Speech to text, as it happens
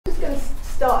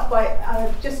start by,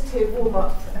 just to warm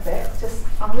up a bit,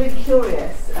 I'm really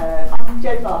curious. I'm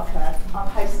Jo Barker, I'm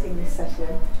hosting this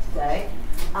session today,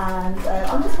 and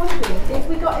I'm just wondering if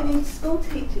we got any school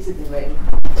teachers in the room.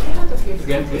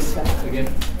 Again, please.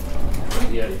 Again.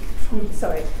 Yeah.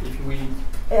 Sorry. If we.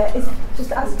 It's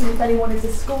just asking if anyone is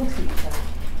a school teacher.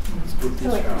 School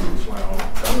teacher.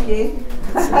 Thank you.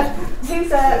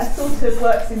 Who's a sort of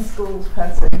works in schools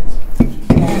person?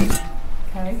 Yeah.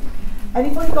 Okay.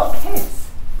 Anybody got kids?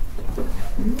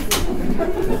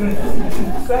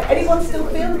 Great. Anyone still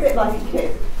feel a bit like a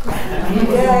kid?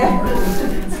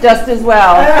 Yeah. Just as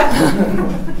well.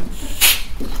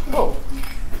 Oh.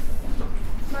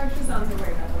 Marcia's on the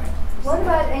way, by the way. What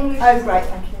about English? Oh, great,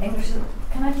 thank you. English.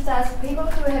 Can I just ask people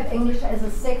who have English as a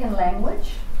second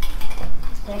language?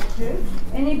 Thank you.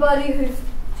 Anybody who, do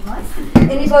you mind?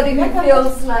 Anybody who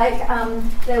feels like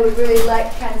they would really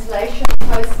like translation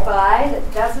close by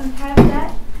that doesn't have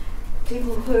that?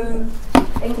 People who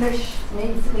English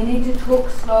needs, we need to talk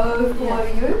slow for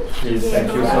you. Please,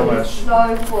 thank you so much.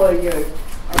 Slow for you.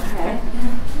 Okay.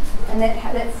 And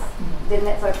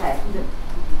that's okay.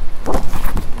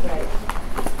 Great.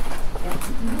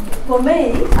 For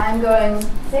me, I'm going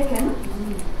second.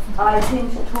 I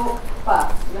tend to talk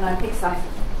fast when I'm excited.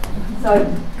 So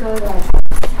go like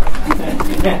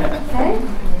that. Okay?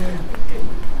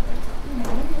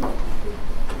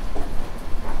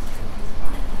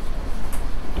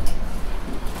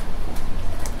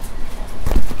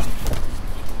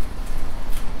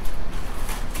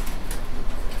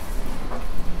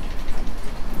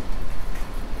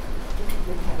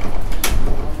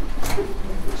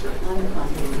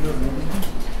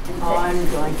 I'm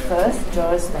going first.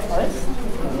 Jo's the host.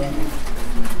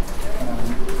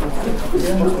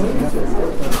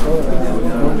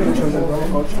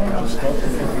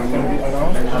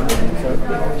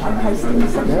 I'm hosting the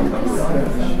session.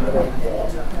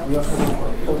 We are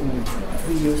having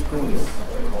 3 years project.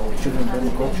 Children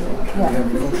Permaculture. We have a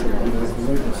workshop on the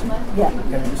emergency. Yeah. Can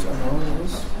you just announce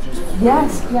this? Yes,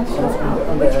 sure.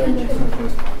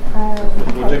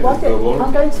 Okay, well,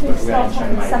 I'm going to start on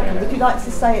in a second. Would you like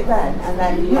to say it then? And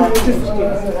then I'm not sure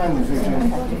I'm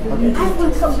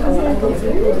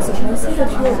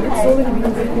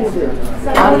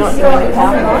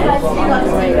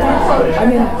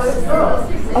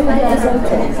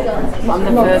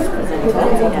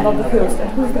the first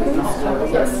presenter.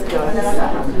 Yes,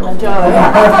 Jo,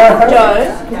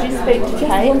 could you speak to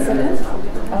Kate?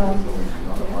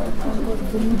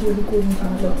 the media recording to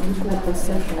record this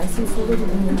session. I see it's already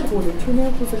been recorded. Do you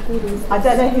know whose recorder is this? I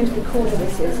don't know whose recorder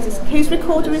this is. Whose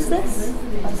recorder is this?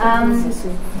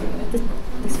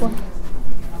 This one?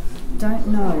 Don't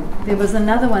know. There was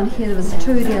another one here. There was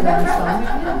two the other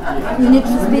one. You need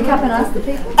to speak up and ask the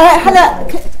people. Hello.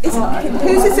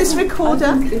 Whose is this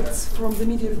recorder? It's from the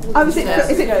media recording. Oh, is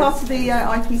it part of the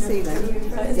IPC then?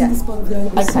 Yes. It's part of the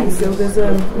IPC. Okay. So there's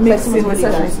a mix in the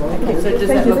sessions. Okay, so does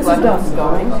that look like it's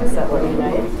going? Is that what you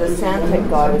need? The sound tech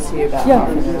guy was here about half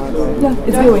an hour ago. Yeah,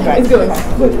 it's going. It's going.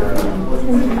 Good.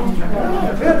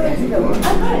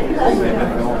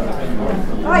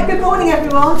 Right, good morning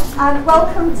everyone, and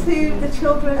welcome to the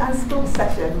Children and School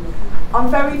session. I'm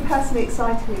very personally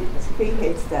excited to be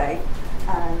here today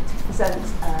to present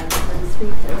with the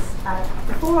speakers. And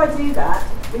before I do that,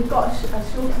 we've got a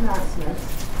short announcement.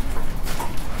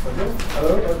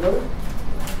 Hello.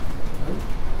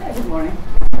 Hey, good morning.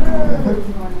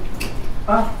 Good morning.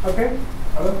 Okay.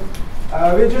 Hello.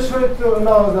 We just wanted to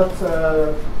announce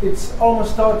that it's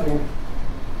almost starting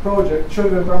project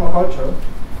Children Permaculture.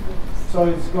 So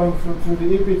it's going through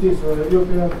the EPT, so the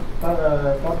European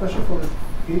Partnership for the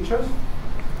Teachers,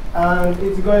 and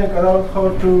it's going around how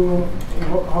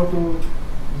to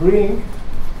bring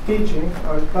teaching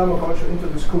or permaculture into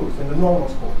the schools, in the normal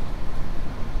schools.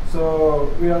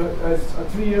 So we are it's a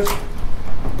 3 years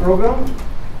program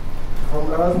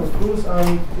from Erasmus Plus,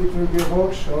 and it will be a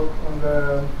workshop on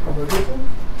the competition.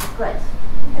 Great.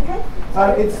 Okay.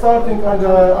 And it's starting on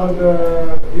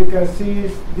the you can see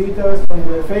details on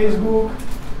the Facebook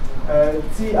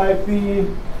CIP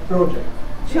project.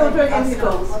 Children in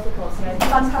schools.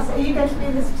 Fantastic. Are you going to be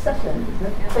in this session?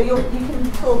 So you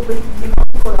can talk with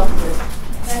people afterwards.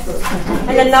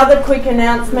 And another quick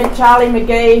announcement, Charlie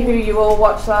McGee, who you all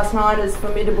watched last night as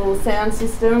Formidable Sound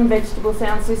System, Vegetable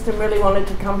Sound System, really wanted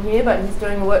to come here, but he's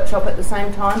doing a workshop at the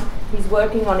same time. He's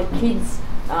working on a kids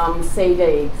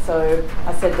CD, so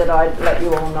I said that I'd let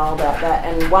you all know about that,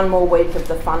 and one more week of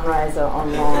the fundraiser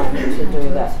online to do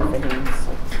that for him.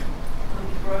 So.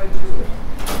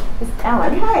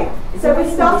 Alan. Okay, so we're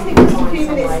starting just a few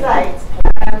minutes late.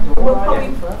 We'll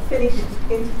probably finish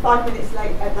in 5 minutes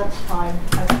late at lunchtime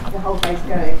as the whole day's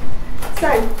going.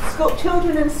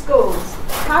 Children and schools.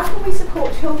 How can we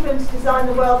support children to design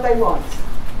the world they want?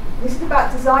 This is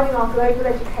about designing our global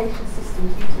education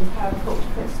systems using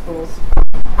permaculture principles.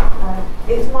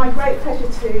 It's my great pleasure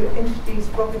to introduce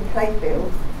Robin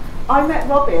Clayfield. I met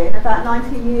Robin about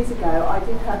 19 years ago. I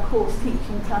did her course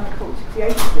teaching permaculture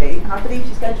creatively, and I believe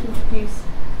she's going to introduce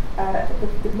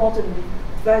the modern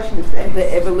version of this.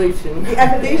 The evolution. The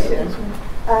evolution.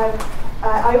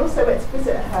 I also went to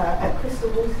visit her at Crystal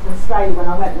Waters in Australia when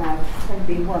I went there, which I've only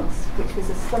been once, which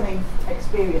was a stunning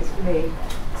experience for me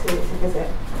to visit.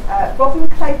 Robin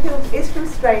Clayfield is from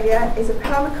Australia, is a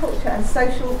permaculture and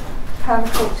social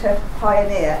permaculture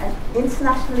pioneer, an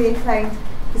internationally acclaimed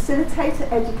facilitator,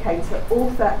 educator,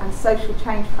 author and social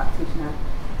change practitioner.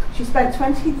 She spent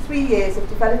 23 years of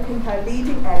developing her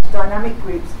leading edge dynamic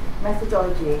groups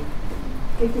methodology,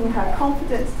 giving her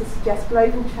confidence to suggest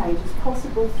global change is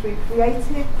possible through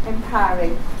creative,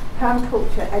 empowering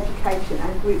permaculture education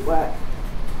and group work.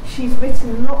 She's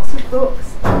written lots of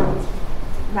books and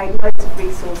made loads of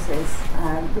resources,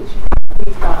 which you can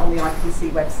read about on the IPC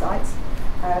website.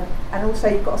 And also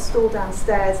you've got a stall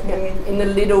downstairs in the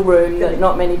little room that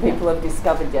not many people have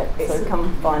discovered yet, so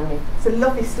come find me. It's a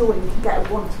lovely stall and you can get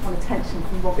a one-to-one attention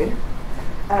from Robin.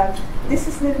 This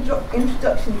is an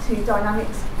introduction to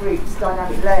dynamics groups,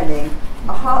 dynamic learning,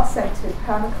 a heart-centred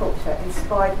permaculture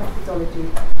inspired methodology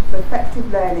for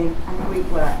effective learning and group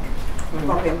work.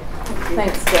 Robin, thank you.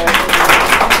 Thanks, Sarah.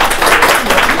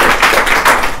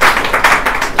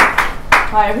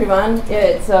 Hi everyone,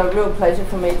 it's a real pleasure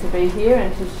for me to be here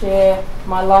and to share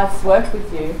my life's work with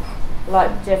you.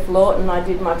 Like Jeff Lawton, I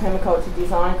did my permaculture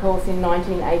design course in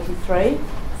 1983,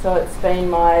 so it's been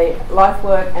my life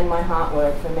work and my heart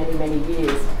work for many, many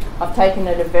years. I've taken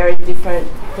it a very different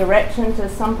direction to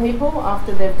some people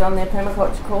after they've done their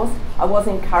permaculture course. I was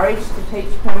encouraged to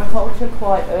teach permaculture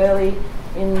quite early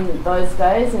in those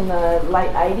days. In the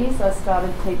late 80s I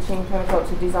started teaching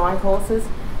permaculture design courses,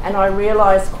 and I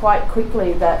realised quite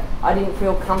quickly that I didn't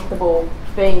feel comfortable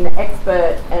being the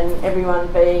expert and everyone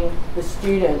being the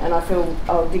student, and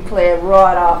I'll declare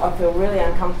right up, I feel really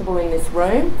uncomfortable in this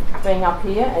room, being up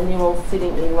here and you all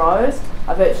sitting in rows.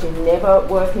 I virtually never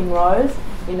work in rows,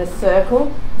 in a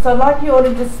circle. So I'd like you all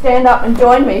to just stand up and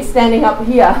join me standing up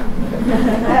here.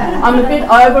 I'm a bit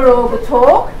over all the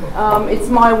talk. It's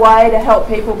my way to help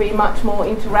people be much more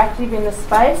interactive in the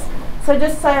space. So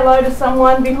just say hello to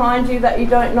someone behind you that you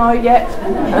don't know yet.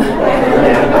 And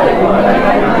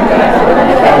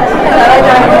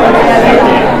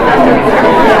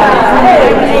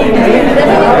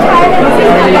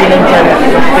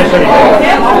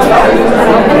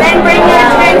then bring your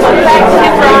attention back to the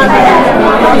front.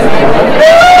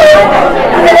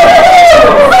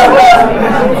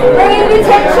 Bring your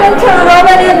attention to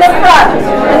Robin in the front.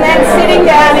 And then sitting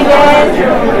down again.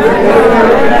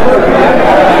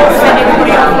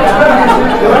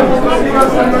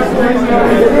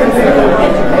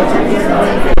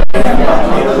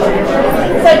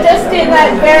 So just in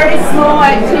that very small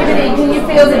activity, can you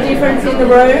feel the difference in the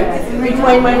room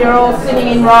between when you're all sitting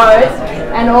in rows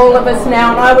and all of us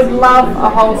now? And I would love a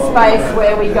whole space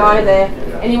where we go there.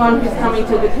 Anyone who's coming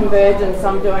to the Convergence,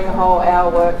 I'm doing a whole hour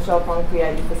workshop on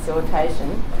creative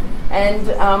facilitation. And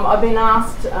I've been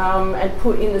asked and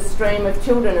put in the stream of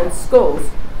children and schools,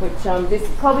 which this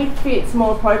probably fits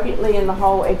more appropriately in the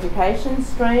whole education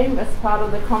stream as part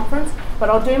of the conference, but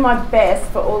I'll do my best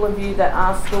for all of you that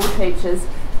are school teachers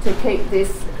to keep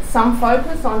this some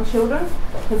focus on children,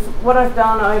 because what I've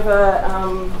done over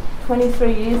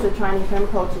 23 years of training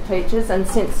permaculture teachers, and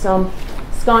since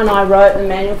Sky and I wrote the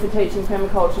manual for teaching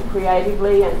permaculture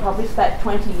creatively and published that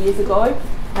 20 years ago,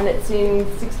 and it's in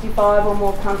 65 or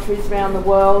more countries around the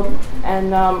world,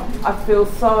 and I feel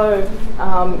so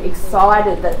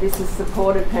excited that this has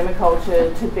supported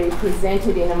permaculture to be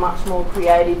presented in a much more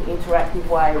creative, interactive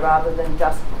way rather than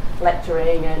just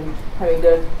lecturing and having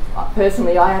to,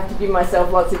 personally I have to give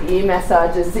myself lots of ear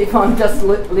massages if I'm just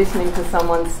listening to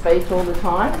someone speak all the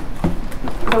time.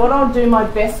 So what I'll do my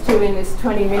best to in this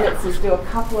 20 minutes is do a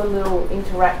couple of little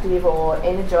interactive or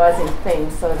energising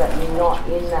things so that you're not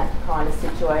in that kind of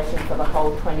situation for the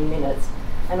whole 20 minutes.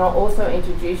 And I'll also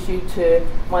introduce you to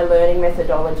my learning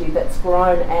methodology that's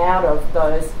grown out of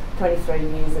those 23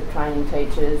 years of training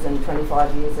teachers and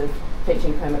 25 years of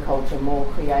teaching permaculture more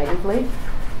creatively.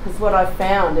 Because what I've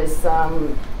found is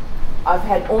I've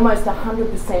had almost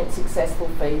 100% successful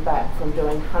feedback from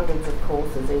doing hundreds of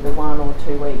courses, either 1 or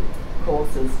 2 week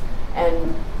courses,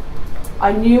 and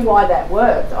I knew why that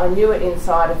worked. I knew it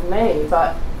inside of me,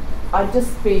 but I'd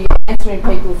just be answering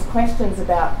people's questions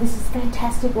about, this is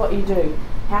fantastic what you do,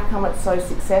 how come it's so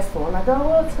successful? And I go,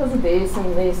 well, it's because of this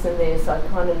and this and this. I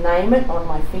kind of name it on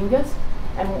my fingers.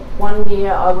 And one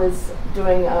year I was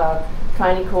doing a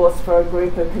training course for a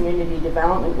group of community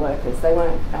development workers. They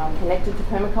weren't connected to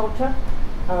permaculture,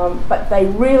 but they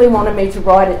really wanted me to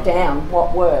write it down,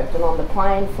 what worked. And on the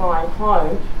plane flying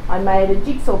home, I made a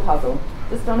jigsaw puzzle,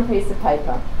 just on a piece of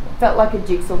paper. It felt like a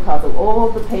jigsaw puzzle, all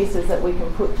the pieces that we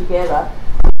can put together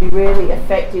to be really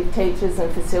effective teachers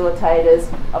and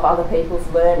facilitators of other people's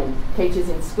learning. Teachers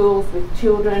in schools with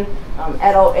children,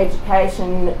 adult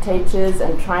education teachers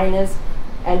and trainers,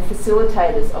 and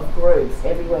facilitators of groups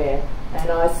everywhere. And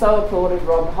I so applauded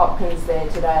Rob Hopkins there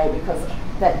today, because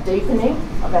that deepening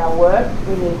of our work,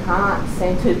 bringing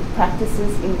heart-centred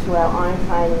practices into our own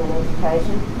training and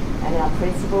education and our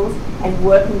principles, and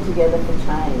working together for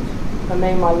change. For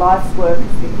me, my life's work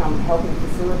has become helping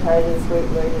facilitators, group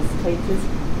leaders, teachers,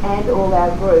 and all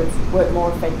our groups work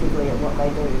more effectively at what they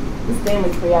do. Because then we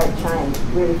create change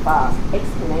really fast,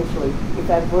 exponentially, if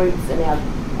our groups and our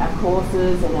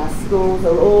courses and our schools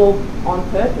are all on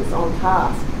purpose, on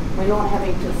task. We're not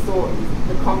having to sort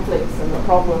the conflicts and the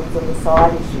problems and the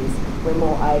side issues. We're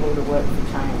more able to work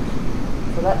for change.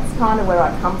 So that's kind of where I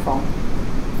come from.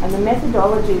 And the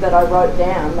methodology that I wrote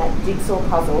down, that jigsaw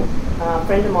puzzle, a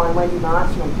friend of mine, Wendy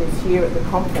Marcia, who's here at the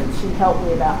conference, she helped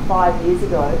me about 5 years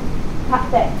ago, cut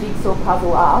that jigsaw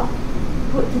puzzle up,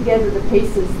 put together the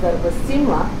pieces that were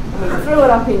similar, and we threw it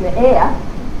up in the air,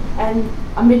 and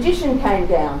a magician came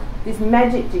down, this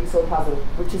magic jigsaw puzzle,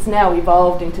 which has now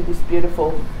evolved into this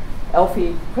beautiful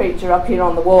elfy creature up here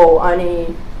on the wall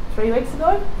only 4 weeks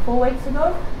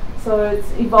ago. So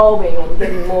it's evolving and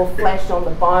getting more flesh on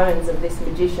the bones of this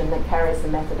magician that carries the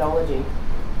methodology.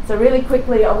 So really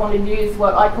quickly, I want to use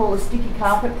what I call the sticky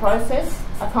carpet process.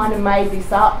 I kind of made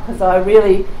this up because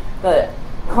the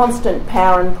constant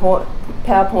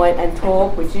PowerPoint and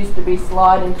talk, which used to be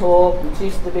slide and talk, which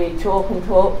used to be chalk and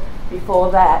talk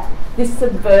before that, this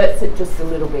subverts it just a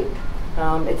little bit.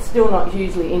 It's still not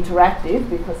hugely interactive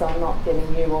because I'm not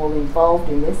getting you all involved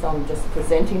in this, I'm just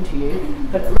presenting to you,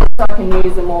 but at least I can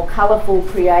use a more colourful,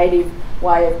 creative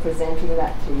way of presenting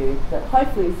that to you that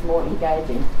hopefully is more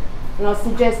engaging. And I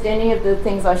suggest any of the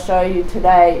things I show you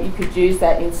today, you could use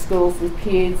that in schools with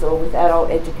kids or with adult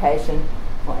education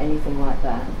or anything like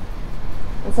that.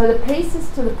 And so the pieces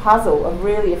to the puzzle of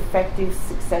really effective,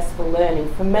 successful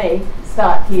learning, for me,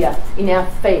 start here, in our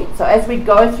feet. So as we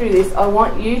go through this, I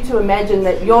want you to imagine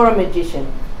that you're a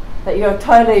magician, that you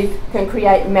totally can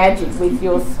create magic with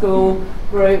your school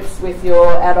groups, with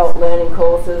your adult learning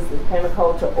courses, with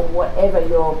permaculture, or whatever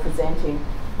you're presenting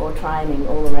or training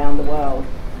all around the world.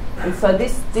 And so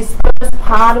this first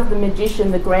part of the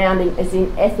magician, the grounding, is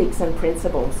in ethics and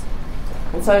principles.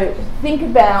 And so think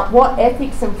about what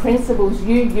ethics and principles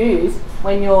you use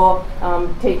when you're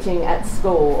teaching at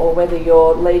school, or whether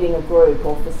you're leading a group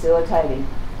or facilitating.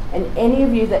 And any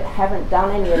of you that haven't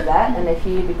done any of that and are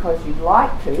here because you'd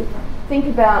like to, think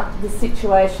about the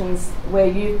situations where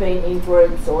you've been in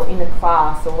groups or in a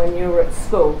class or when you were at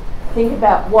school. Think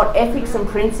about what ethics and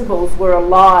principles were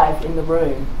alive in the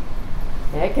room.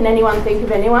 Yeah, can anyone think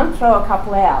of anyone? Throw a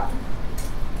couple out.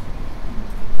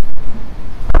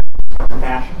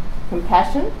 Compassion.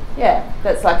 Compassion? Yeah,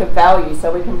 that's like a value,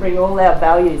 so we can bring all our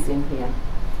values in here.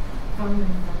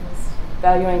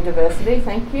 Valuing diversity,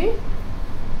 thank you.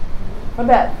 What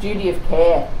about duty of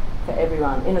care for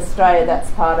everyone? In Australia,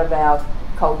 that's part of our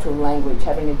cultural language,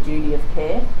 having a duty of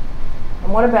care.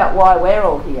 And what about why we're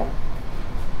all here?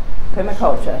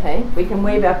 Permaculture, hey? We can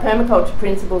weave our permaculture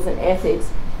principles and ethics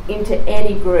into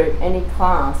any group, any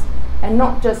class, and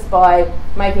not just by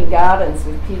making gardens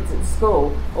with kids at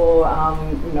school or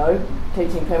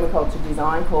teaching permaculture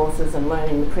design courses and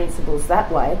learning the principles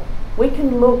that way. We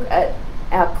can look at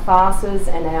our classes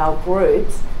and our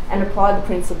groups and apply the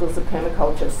principles of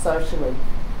permaculture socially.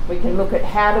 We can look at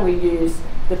how do we use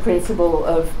the principle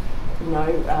of,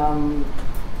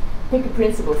 pick a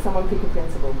principle. Someone pick a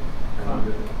principle.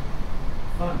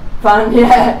 Fun,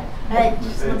 yeah. Edge.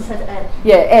 Someone said edge.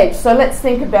 Yeah, edge. So let's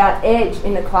think about edge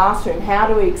in the classroom. How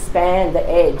do we expand the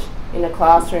edge in a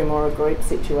classroom or a group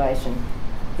situation?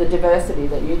 The diversity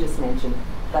that you just mentioned,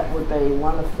 that would be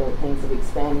one of the things of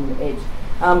expanding the edge.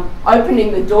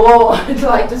 Opening the door,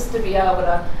 just to be able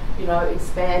to,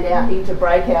 expand out into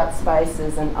breakout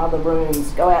spaces and other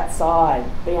rooms, go outside,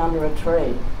 be under a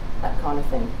tree, that kind of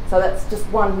thing. So that's just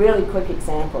one really quick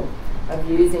example of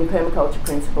using permaculture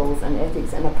principles and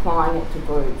ethics and applying it to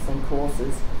groups and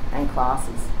courses and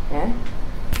classes. Yeah?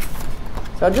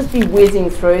 So I'll just be whizzing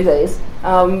through these.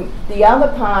 The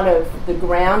other part of the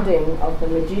grounding of the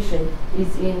magician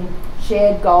is in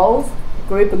shared goals,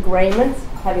 group agreements,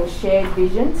 having shared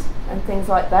visions and things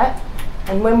like that.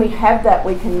 And when we have that,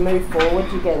 we can move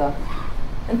forward together.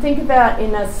 And think about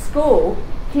in a school,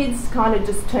 kids kind of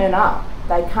just turn up.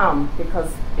 They come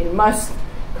because in most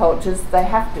cultures they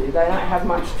have to. They don't have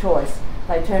much choice.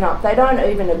 They turn up. They don't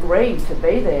even agree to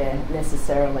be there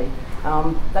necessarily.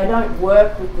 They don't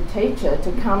work with the teacher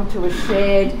to come to a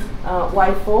shared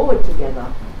way forward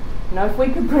together. You know, if we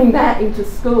could bring that into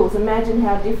schools, imagine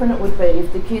how different it would be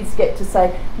if the kids get to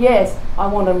say, yes, I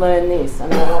want to learn this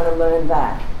and I want to learn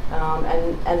that.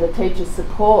 And the teacher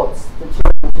supports the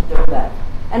children to do that.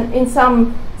 And in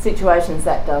some situations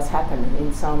that does happen,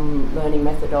 in some learning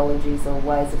methodologies or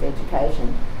ways of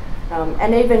education.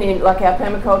 And even in like our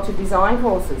permaculture design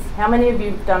courses, how many of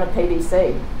you have done a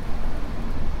PDC?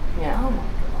 Yeah. Oh my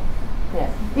God.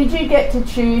 Yeah. Did you get to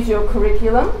choose your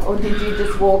curriculum, or did you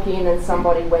just walk in and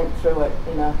somebody went through it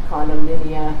in a kind of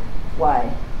linear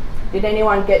way? Did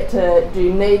anyone get to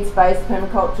do needs-based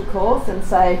permaculture course and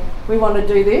say, we want to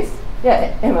do this?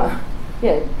 Yeah, Emma.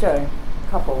 Yeah, Joe.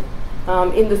 Couple.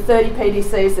 In the 30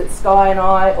 PDCs that Sky and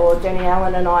I, or Jenny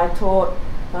Allen and I taught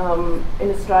in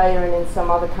Australia and in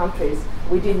some other countries,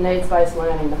 we did needs-based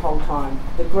learning the whole time.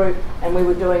 The group, and we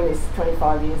were doing this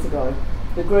 25 years ago,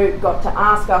 the group got to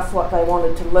ask us what they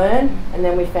wanted to learn, and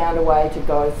then we found a way to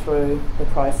go through the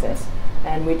process.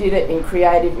 And we did it in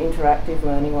creative, interactive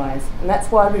learning ways. And that's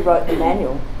why we wrote the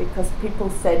manual, because people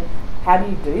said, how do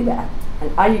you do that?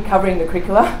 And are you covering the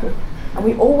curricula? And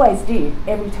we always did,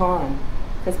 every time,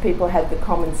 because people had the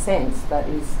common sense that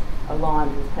is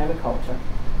aligned with permaculture.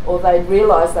 Or they'd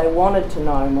realised they wanted to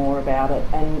know more about it,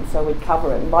 and so we'd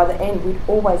cover it. And by the end, we'd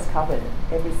always cover it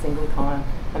every single time.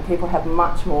 And people have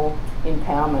much more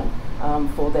empowerment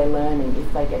for their learning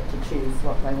if they get to choose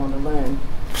what they want to learn.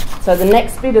 So the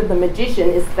next bit of the magician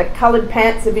is the coloured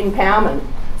pants of empowerment.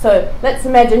 So let's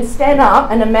imagine, stand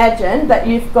up and imagine that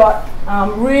you've got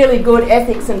really good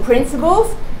ethics and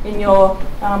principles in your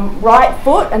right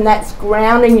foot, and that's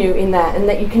grounding you in that, and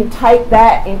that you can take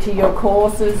that into your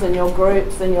courses and your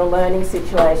groups and your learning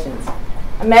situations.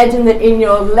 Imagine that in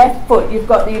your left foot you've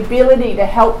got the ability to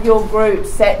help your group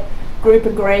set group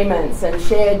agreements and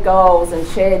shared goals and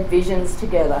shared visions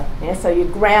together. Yeah, so you're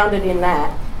grounded in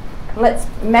that. Let's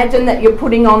imagine that you're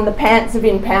putting on the pants of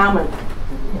empowerment.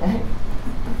 Yeah.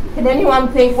 Can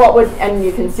anyone think what would, and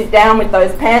you can sit down with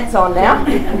those pants on now.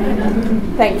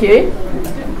 Thank you.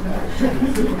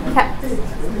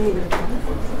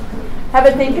 Have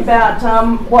a think about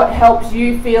what helps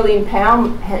you feel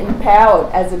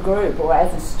empowered as a group or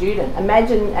as a student.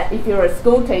 Imagine if you're a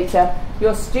school teacher,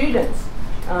 your students,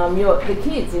 the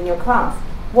kids in your class,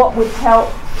 what would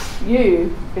help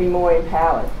you be more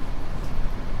empowered?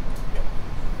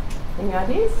 Any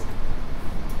ideas?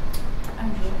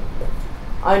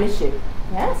 Ownership.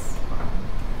 Yes?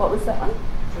 What was that one?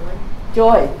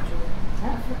 Joy.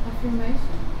 Affirmation.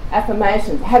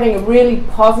 Affirmations. Having a really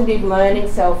positive learning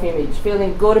self-image,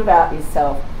 feeling good about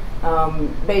yourself,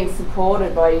 being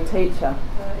supported by your teacher.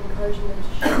 Encouraging them to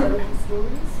share their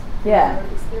stories. Yeah.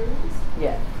 Their experience.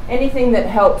 Yeah. Anything that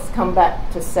helps come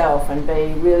back to self and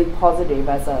be really positive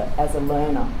as a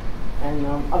learner. And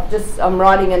I'm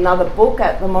writing another book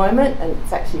at the moment, and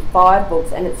it's actually 5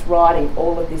 books, and it's writing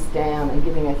all of this down and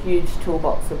giving a huge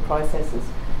toolbox of processes.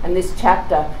 And this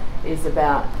chapter is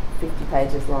about 50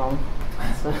 pages long,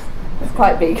 so it's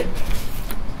quite big.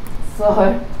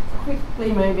 So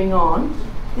quickly moving on,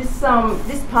 this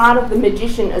part of the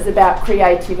magician is about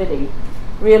creativity,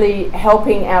 really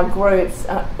helping our groups,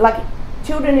 like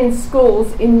children in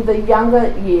schools in the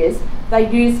younger years. They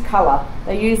use colour.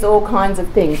 They use all kinds of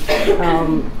things.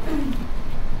 And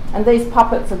these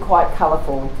puppets are quite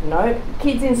colourful, you know.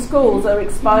 Kids in schools are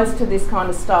exposed to this kind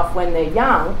of stuff when they're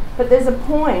young, but there's a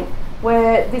point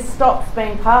where this stops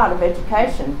being part of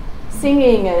education.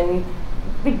 Singing and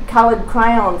big coloured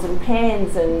crayons and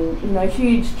pens and, you know,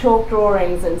 huge chalk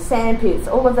drawings and sandpits,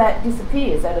 all of that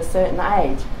disappears at a certain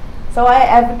age. So I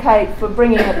advocate for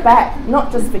bringing it back,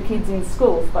 not just for kids in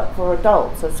schools, but for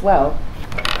adults as well.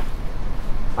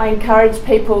 I encourage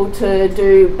people to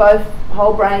do both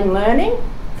whole brain learning.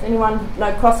 Does anyone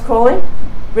know cross crawling?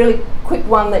 Really quick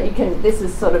one that you can, this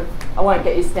is sort of, I won't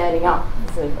get you standing up,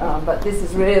 so, but this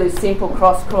is really simple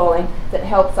cross crawling that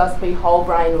helps us be whole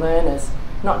brain learners.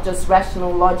 Not just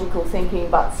rational, logical thinking,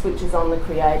 but switches on the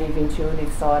creative,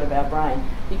 intuitive side of our brain.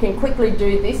 You can quickly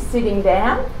do this sitting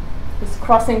down, just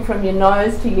crossing from your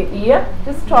nose to your ear.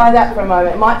 Just try that for a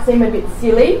moment. It might seem a bit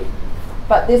silly,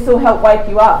 but this will help wake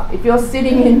you up. If you're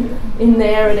sitting in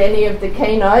there at any of the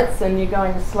keynotes and you're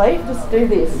going to sleep, just do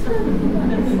this.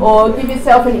 Or give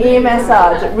yourself an ear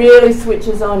massage. It really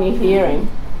switches on your hearing.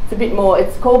 It's a bit more,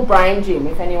 it's called brain gym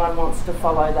if anyone wants to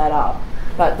follow that up.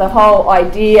 But the whole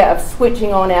idea of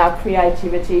switching on our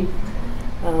creativity,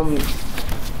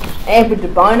 Amber de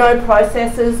Bono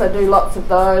processes, I do lots of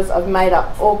those. I've made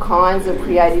up all kinds of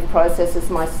creative processes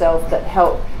myself that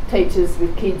help teachers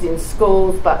with kids in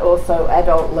schools but also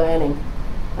adult learning.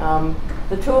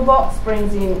 The toolbox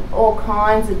brings in all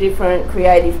kinds of different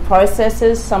creative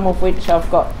processes, some of which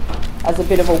I've got as a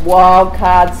bit of a wild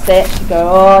card set to go,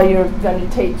 oh, you're going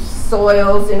to teach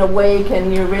soils in a week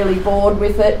and you're really bored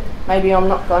with it. Maybe I'm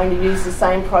not going to use the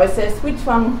same process. Which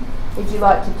one would you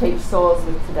like to teach soils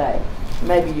with today?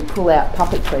 Maybe you pull out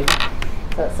puppetry.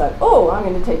 So it's like, oh, I'm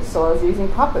going to teach soils using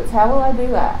puppets. How will I do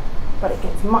that? But it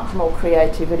gets much more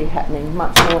creativity happening,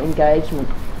 much more engagement.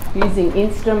 Using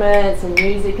instruments and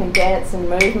music and dance and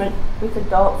movement with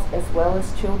adults as well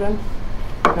as children.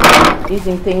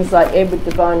 Using things like Edward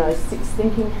de Bono's 6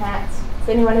 thinking hats. Has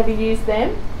anyone ever used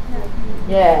them? No.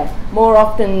 Yeah, more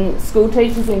often school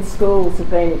teachers in schools have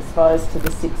been exposed to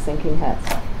the 6 thinking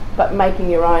hats. But making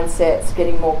your own sets,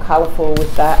 getting more colourful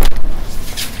with that.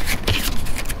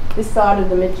 This side of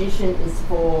the magician is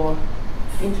for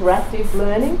interactive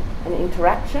learning and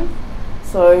interaction.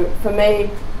 So for me,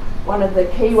 one of the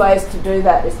key ways to do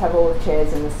that is have all the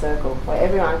chairs in a circle where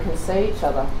everyone can see each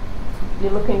other.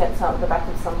 You're looking at the back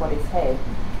of somebody's head.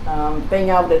 Being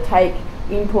able to take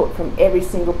input from every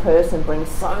single person brings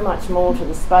so much more to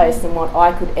the space than what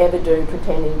I could ever do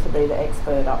pretending to be the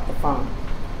expert up the front.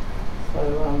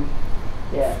 So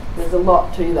yeah, there's a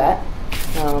lot to that.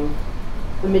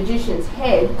 The magician's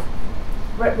head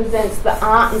represents the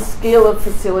art and skill of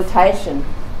facilitation,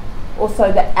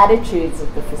 also the attitudes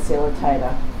of the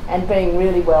facilitator, and being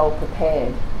really well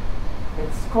prepared.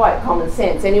 It's quite common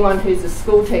sense. Anyone who's a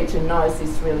school teacher knows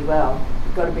this really well.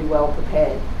 You've got to be well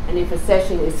prepared. And if a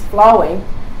session is flowing,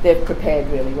 they've prepared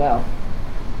really well.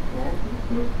 Yeah?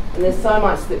 And there's so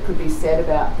much that could be said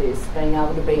about this, being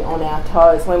able to be on our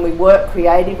toes. When we work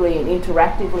creatively and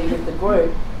interactively with the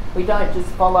group, we don't just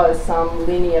follow some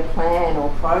linear plan or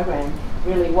program.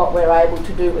 Really what we're able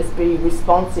to do is be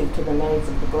responsive to the needs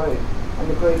of the group and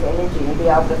the group energy, and be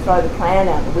able to throw the plan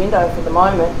out the window for the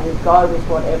moment and go with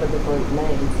whatever the group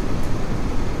needs.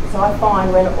 So I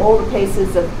find when all the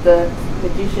pieces of the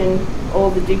magician, all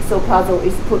the jigsaw puzzle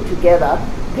is put together,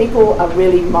 people are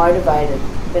really motivated.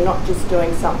 They're not just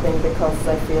doing something because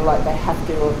they feel like they have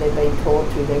to or they're being taught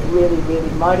to. They're really,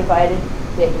 really motivated,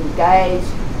 they're engaged,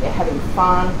 they're having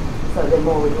fun, so they're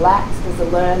more relaxed as a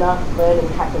learner. Learning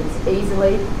happens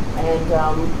easily,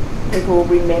 and people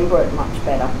remember it much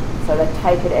better. So they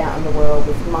take it out in the world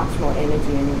with much more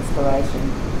energy and inspiration.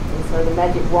 And so the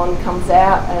magic wand comes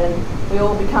out and we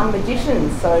all become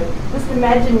magicians. So just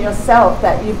imagine yourself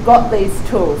that you've got these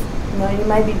tools. You know, you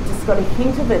maybe just got a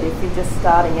hint of it if you're just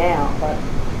starting out, but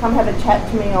come have a chat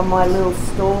to me on my little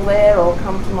stall there, or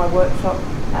come to my workshop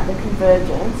at the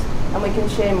Convergence, and we can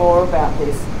share more about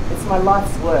this. It's my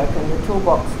life's work, and the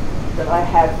toolbox that I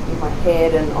have in my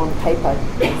head and on paper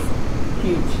is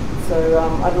huge. So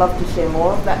I'd love to share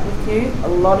more of that with you. A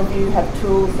lot of you have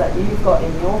tools that you've got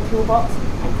in your toolbox.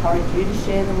 I encourage you to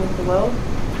share them with the world.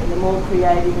 And the more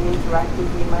creative and interactive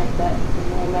you make that, the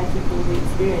more magical the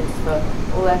experience for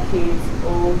all our kids,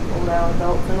 all our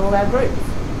adults and all our groups.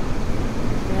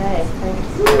 Yeah, thanks.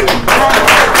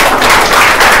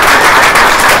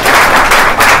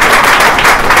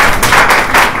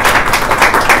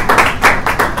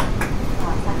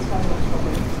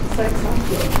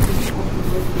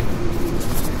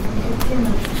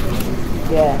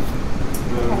 Yeah.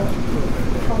 Okay.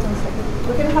 Hold on a second.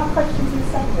 We're going to have questions in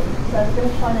a second, so we're going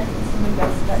to try and open some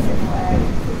windows so that's a bit more area.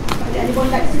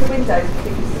 Anyone next to the windows,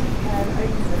 please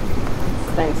open them.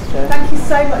 Thanks, Jo. Thank you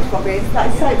so much, Bobby. That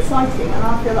is so exciting, and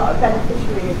I feel like a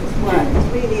beneficiary of this work.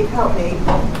 It's really helped me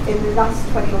in the last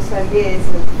 20 or so years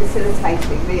of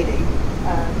facilitating, really.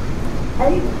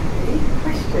 Any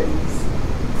questions?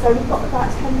 So we've got about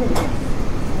 10 minutes.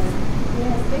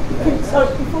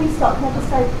 So before you start, can I just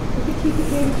say, if you keep it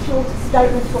really short,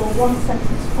 don't at all, one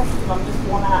sentence question on just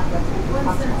one outlet.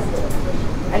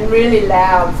 And really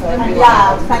loud. So and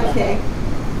loud, thank you.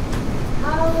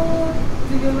 How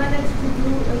do you manage to do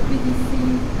a PDC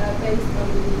based on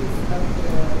the needs of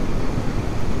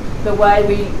the way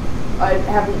I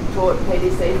haven't taught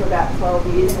PDC for about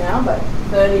 12 years now, but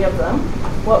 30 of them.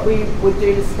 What we would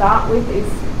do to start with is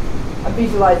a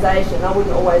visualisation. I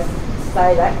wouldn't always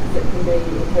say that because it can be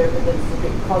interpreted as a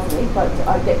bit cosmic, but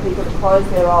I get people to close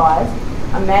their eyes,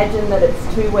 imagine that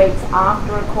it's 2 weeks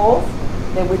after a course,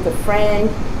 they're with a friend,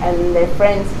 and their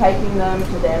friend's taking them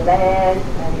to their land,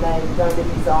 and they're going to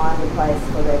design the place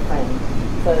for their friend.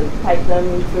 So take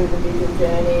them through the vision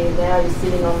journey. Now you're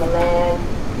sitting on the land.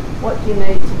 What do you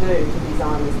need to do to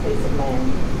design this piece of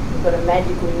land? You've got a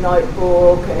magical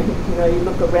notebook, and you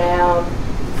look around,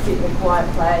 sit in a quiet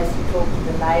place, you talk to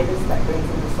the neighbours. That brings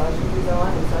in the social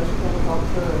design and social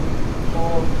permaculture, and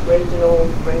more regional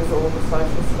brings all the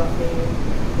social stuff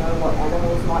in. What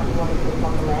animals might you want to keep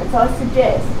on the land. So I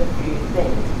suggest a few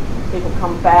things. People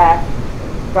come back,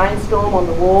 brainstorm on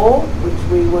the wall, which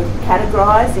we would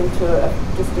categorise into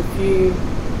just a few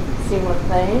similar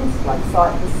themes, like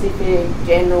site-specific,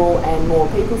 general and more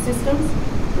people systems.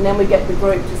 And then we get the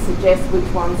group to suggest which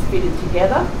ones fitted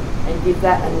together and give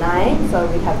that a name. So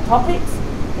we have topics,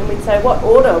 and we'd say, what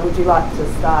order would you like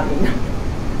to start in?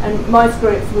 And most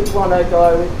groups would want to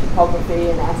go with topography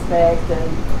and aspect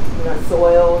and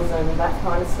soils and that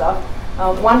kind of stuff.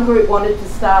 One group wanted to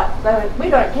start, they went, we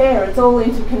don't care, it's all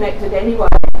interconnected anyway,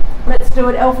 let's do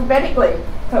it alphabetically.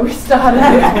 So we started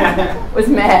with, was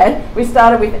mad, we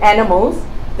started with animals,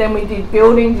 then we did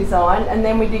building design, and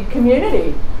then we did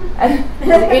community. And it's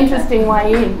an interesting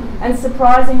way in. And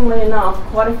surprisingly enough,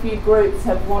 quite a few groups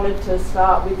have wanted to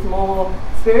start with more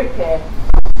spirit care,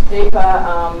 deeper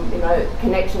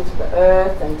connection to the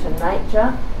earth and to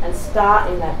nature, and start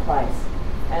in that place.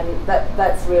 And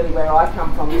that's really where I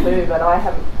come from too, but I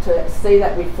have to see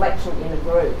that reflection in a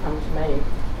group come to me,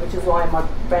 which is why my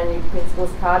brand new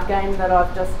principles card game that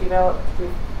I've just developed the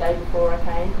day before I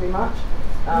came, pretty much,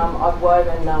 I've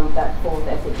woven that fourth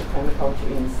ethic of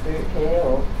permaculture in spirit care,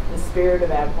 or the spirit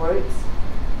of our groups,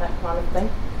 that kind of thing.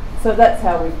 So that's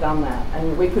how we've done that,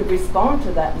 and we could respond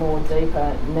to that more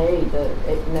deeper need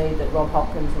that Rob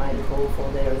Hopkins made a call for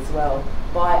there as well,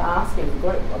 by asking the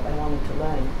group what they wanted to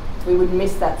learn. We would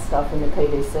miss that stuff in the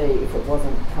PDC if it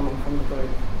wasn't coming from the group.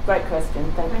 Great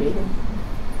question, thank you.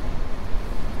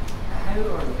 How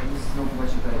are, and this is not much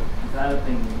about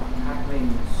developing,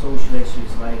 tackling social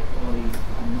issues like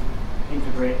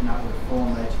integrating that with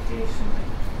formal education,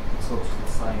 like social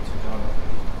science or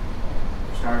geography?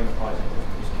 You're starting a project,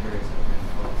 I'm just curious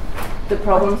about the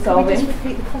problem solving. Can you just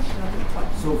repeat the question?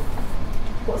 So,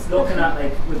 what's looking at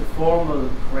with the formal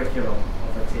curriculum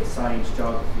of, let's say, science,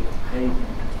 geography,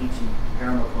 teaching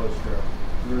permaculture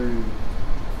through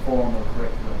formal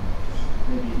curriculum,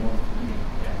 maybe you want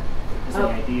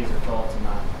any ideas or thoughts on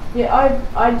that? Yeah,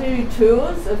 I do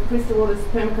tours of Crystal Waters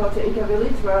Permaculture Eco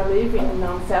Village where I live in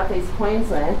southeast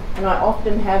Queensland, and I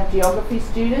often have geography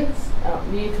students,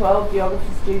 year 12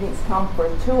 geography students come for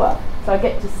a tour. So I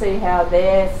get to see how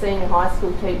their senior high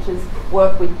school teachers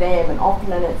work with them, and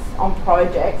often it's on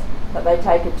projects that they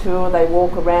take a tour, they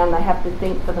walk around, they have to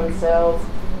think for themselves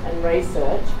and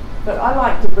research. But I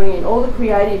like to bring in all the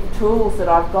creative tools that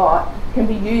I've got can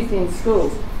be used in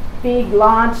schools. Big,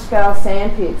 large-scale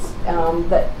sandpits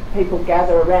that people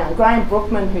gather around. Graham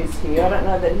Brookman, who's here, I don't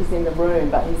know that he's in the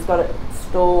room, but he's got a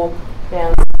stall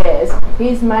downstairs.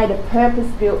 He's made a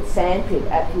purpose-built sandpit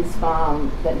at his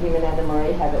farm that him and Anna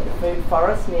Marie have at the Food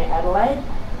Forest near Adelaide.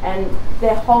 And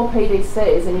their whole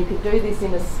PDCs, and you could do this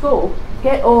in a school,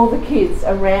 get all the kids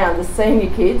around, the senior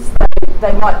kids.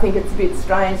 They might think it's a bit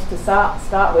strange to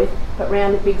start with, but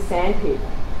round a big sandpit,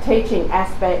 teaching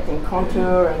aspect and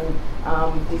contour and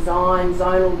design,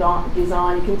 zonal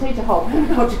design. You can teach a whole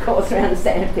permaculture course around a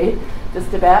sandpit,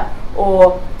 just about,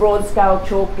 or broad scale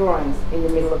chalk drawings in the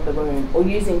middle of the room, or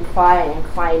using clay and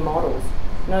clay models.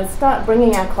 Start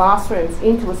bringing our classrooms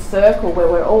into a circle where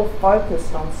we're all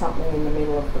focused on something in the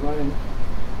middle of the room.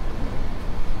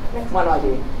 One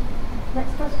idea.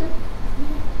 Next question.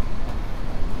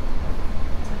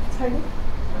 Tony?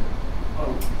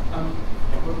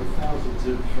 I've worked with thousands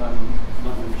of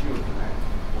London children out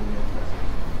on the NFS.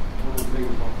 One of the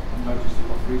things I've noticed a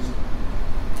lot recently,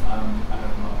 and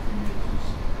over the last few years, is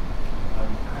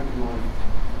how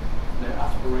their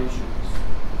aspirations,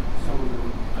 some of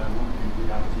them want to be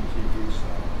reality TV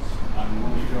stars.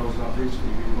 One of the girls I've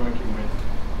recently been working with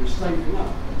was saving up,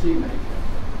 a teenager,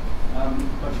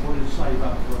 but she wanted to save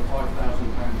up for a £5,000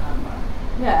 handbag.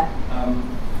 Yeah.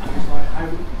 And it's like, how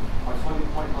I find it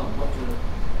quite hard not to.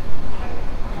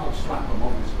 I can't slap them,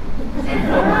 obviously. to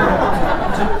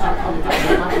kind of get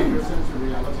them back into a sense of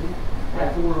reality.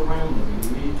 They're all around them, the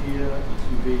media, the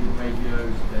TV, the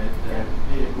radios, their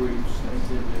peer groups, their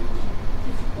siblings.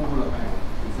 It's all about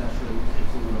possession.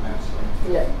 It's all about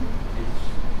safety. Yeah.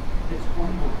 It's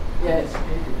quite hard. Yeah. It's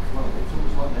scary as well. It's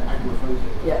almost like they're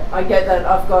agoraphobic. Yeah, I get that.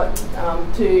 I've got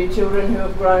 2 children who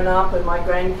have grown up, and my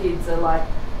grandkids are like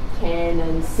 10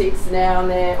 and 6 now, and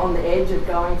they're on the edge of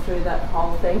going through that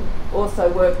whole thing.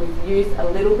 Also work with youth a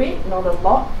little bit, not a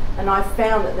lot, and I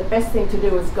found that the best thing to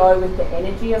do is go with the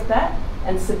energy of that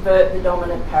and subvert the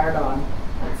dominant paradigm.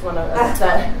 That's one of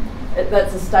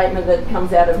that's a statement that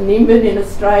comes out of NIMBID in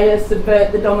Australia,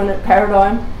 subvert the dominant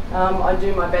paradigm. I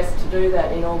do my best to do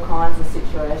that in all kinds of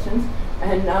situations.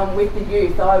 And with the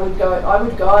youth, I would go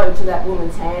to that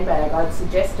woman's handbag. I'd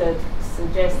suggest that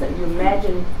you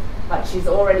imagine like she's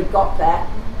already got that,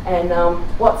 and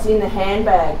what's in the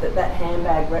handbag that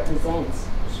handbag represents.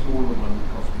 Smaller one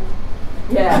possible.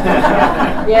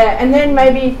 Yeah, yeah, and then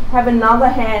maybe have another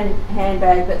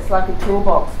handbag that's like a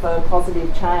toolbox for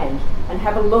positive change, and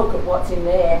have a look at what's in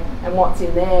there,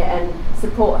 and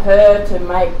support her to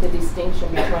make the distinction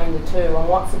between the two, and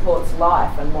what supports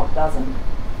life and what doesn't.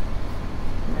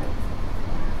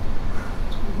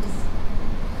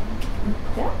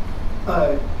 Yeah.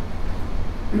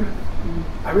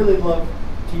 I really love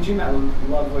teaching. I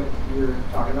love what you're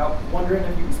talking about. Wondering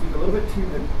if you can speak a little bit to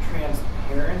the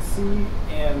transparency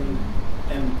and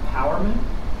empowerment,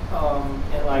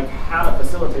 and like how to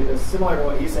facilitate this. Similar to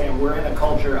what he's saying, we're in a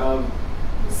culture of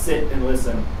sit and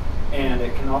listen, and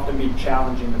it can often be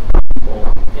challenging to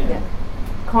people.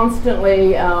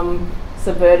 Constantly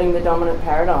subverting the dominant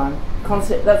paradigm.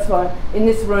 That's why in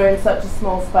this room, such a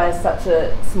small space, such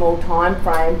a small time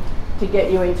frame, to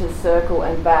get you into the circle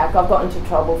and back. I've got into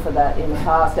trouble for that in the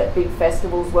past at big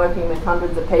festivals, working with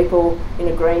hundreds of people in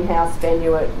a greenhouse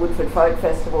venue at Woodford Folk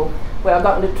Festival, where I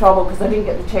got into trouble because I didn't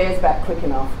get the chairs back quick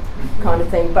enough, kind of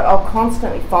thing. But I'm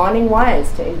constantly finding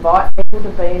ways to invite people to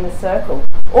be in a circle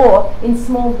or in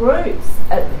small groups.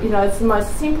 It's the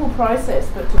most simple process,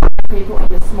 but to people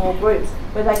into small groups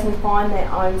where they can find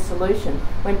their own solution.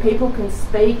 When people can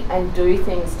speak and do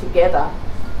things together,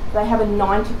 they have a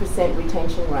 90%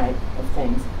 retention rate of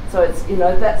things. So it's,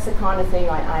 that's the kind of thing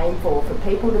I aim for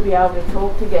people to be able to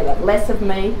talk together. Less of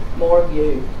me, more of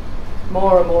you.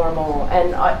 More and more and more.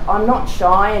 And I'm not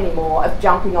shy anymore of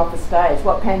jumping off a stage.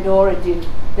 What Pandora did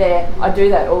there, I do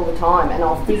that all the time, and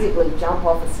I'll physically jump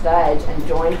off a stage and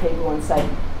join people and say,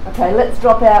 okay, let's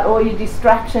drop out all your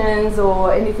distractions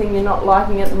or anything you're not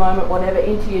liking at the moment, whatever,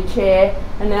 into your chair,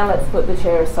 and now let's put the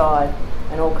chair aside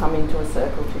and all come into a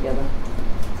circle together.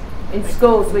 In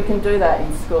schools, we can do that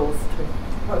in schools too.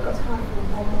 I've got time for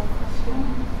one more question.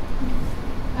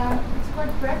 It's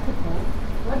quite practical.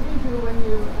 What do you do when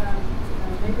you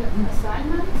make an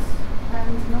assignment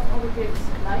and not all the kids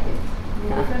like it? You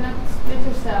cannot split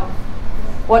yourself.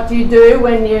 What do you do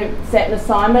when you set an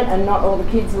assignment and not all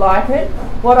the kids like it?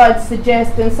 What I'd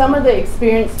suggest, and some of the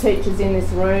experienced teachers in this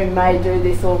room may do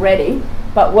this already,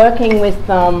 but working with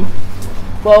the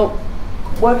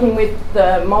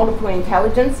multiple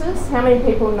intelligences. How many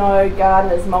people know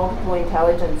Gardner's multiple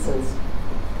intelligences?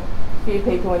 A few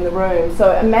people in the room.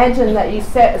 So imagine that you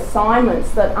set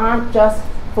assignments that aren't just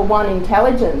for one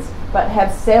intelligence, but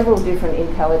have several different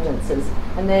intelligences.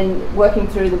 And then working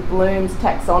through the Bloom's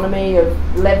taxonomy of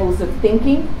levels of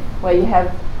thinking, where you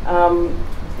have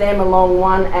them along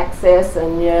one axis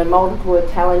and your multiple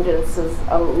intelligences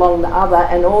along the other,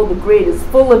 and all the grid is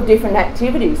full of different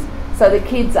activities. So the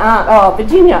kids aren't,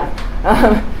 Virginia.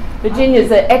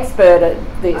 Virginia's an expert at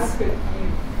this. I could use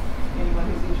anyone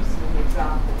who's interested in the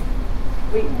example.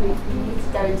 We need to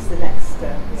go into the next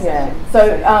yeah.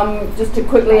 So just to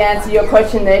quickly answer your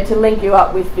question there, to link you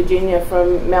up with Virginia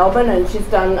from Melbourne, and she's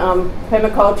done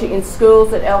permaculture in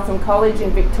schools at Eltham College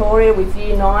in Victoria with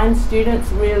Year 9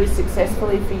 students really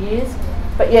successfully for years.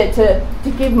 But yeah, to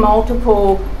give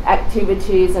multiple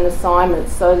activities and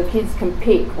assignments so the kids can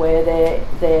pick where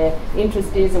their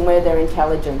interest is and where their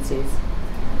intelligence is.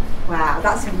 Wow,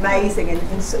 that's amazing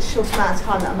in such a short amount of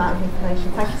time, that amount of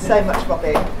information. Thank you so much,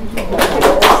 Robbie. Awesome.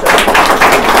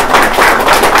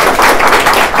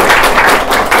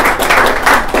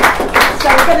 So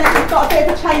we've got a bit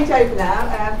of a changeover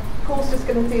now. Paul's just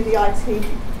going to do the IT.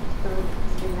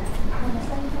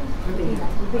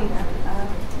 Robina.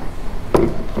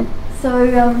 So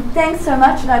thanks so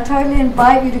much, and I totally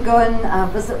invite you to go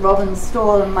and visit Robin's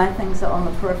stall, and my things are on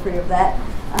the periphery of that.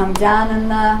 Down in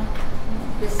the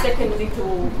second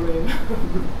little room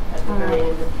at the very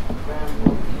end of the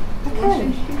ground. Okay.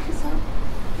 Introduce yourself.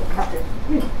 Okay.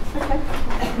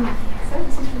 So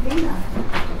this is Robina.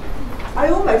 I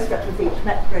almost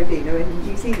met Robina in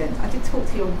New Zealand. I did talk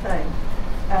to you on the phone.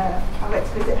 I went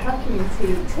to visit her community,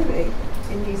 Tui,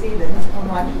 in New Zealand on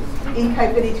my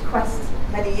Eco Village quest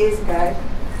many years ago.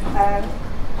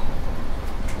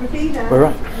 Robina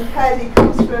McCurdy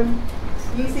comes from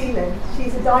New Zealand.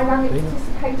 She's a dynamic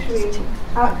participatory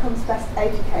outcomes-based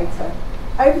educator.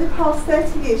 Over the past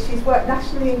 30 years, she's worked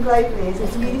nationally and globally as a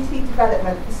community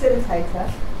development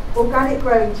facilitator, organic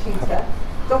growing tutor,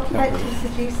 documentary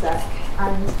producer,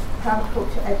 and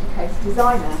permaculture educator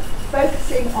designer,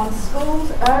 focusing on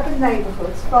schools, urban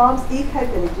neighbourhoods, farms,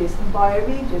 eco-villages and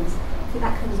bioregions. I think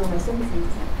that covers almost everything,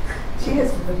 doesn't it?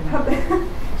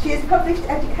 She has published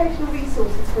educational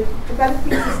resources for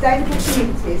developing sustainable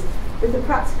communities with a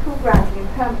practical grounding in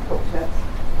permaculture.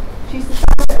 She's the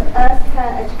founder of Earth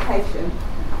Care Education.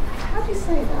 How do you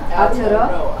say that?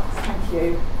 Aotearoa. Thank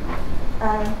you.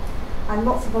 And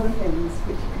lots of other things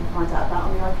which you can find out about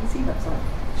on the IPC website.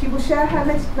 She will share her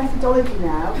methodology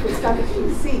now for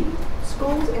establishing SEED,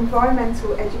 Schools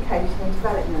Environmental Education and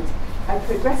Development, a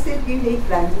progressive, unique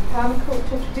blend of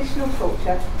permaculture, traditional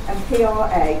culture and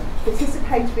PRA,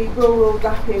 participatory rural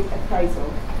rapid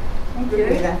appraisal. Thank you.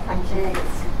 Thank you.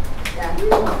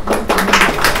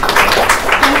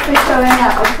 Thanks for showing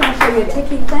up. I just want to show you a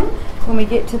techie thing. When we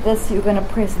get to this, you're going to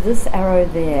press this arrow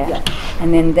there,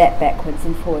 and then that backwards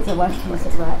and forwards. I won't use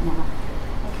it right now.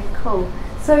 Okay, cool.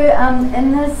 So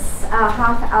in this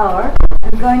half hour,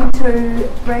 I'm going to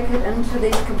break it into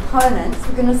these components.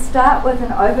 We're going to start with an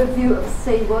overview of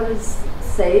SEED. What is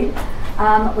SEED?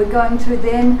 We're going to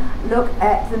then look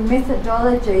at the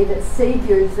methodology that SEED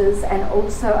uses and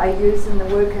also are used in the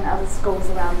work in other schools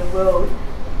around the world.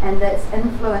 And that's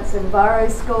influenced Enviro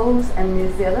schools in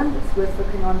New Zealand. It's worth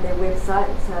looking on their website.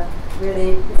 It's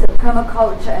a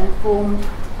permaculture informed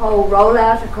whole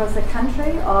rollout across the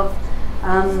country of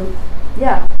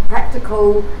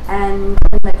practical and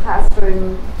in the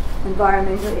classroom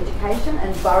environmental education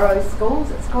and borough schools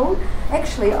it's called.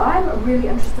 Actually, I'm really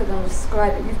interested in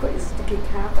describing. You've got your sticky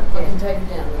carpet there. I can take it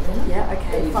down. Yeah,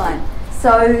 okay, fine.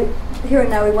 So here and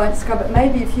now we won't scrub it.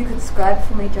 Maybe if you could scribe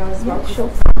for me, Jo, as well.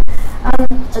 Sure.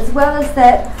 As well as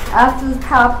that, after the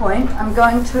PowerPoint, I'm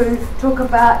going to talk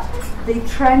about the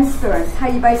transference, how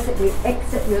you basically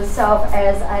exit yourself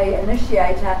as an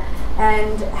initiator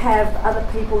and have other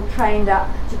people trained up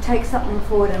to take something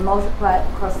forward and multiply it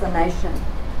across the nation.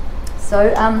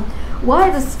 So why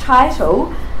this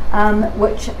title,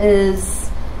 which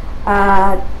is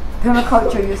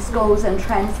Permaculture Your Schools and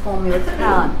Transform Your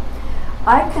Town?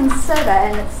 I consider,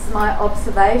 and it's my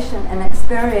observation and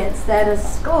experience, that a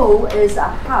school is a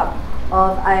hub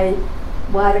of a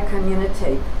wider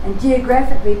community. And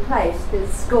geographically placed, there's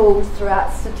schools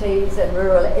throughout cities and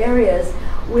rural areas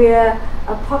where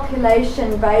a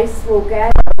population base will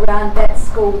gather around that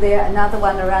school there, another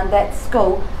one around that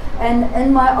school. And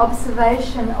in my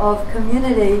observation of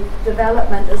community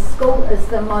development, a school is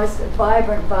the most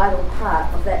vibrant, vital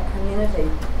part of that community.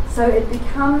 So it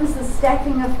becomes the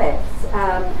stacking effects.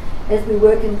 As we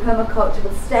work in permaculture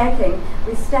with stacking,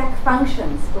 we stack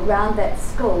functions around that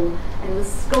school, and the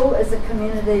school is a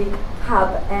community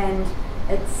hub, and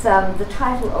it's the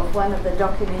title of one of the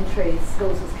documentaries,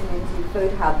 Schools as Community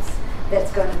Food Hubs,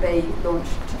 that's going to be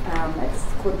launched. It's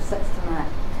called 6 tonight.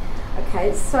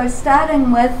 Okay, so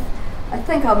starting with, I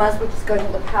think I might as well just go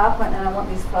to the PowerPoint, and I want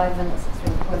these 5 minutes, it's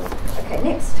really important. Okay,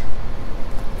 next.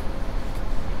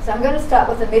 So I'm going to start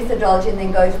with the methodology and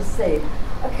then go to SEED.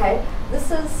 Okay, this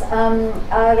is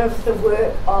out of the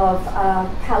work of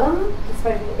Pelham, it's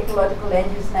basically ecological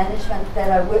land use management that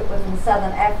I work with in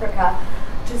Southern Africa,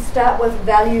 to start with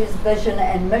values, vision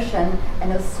and mission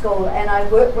in a school. And I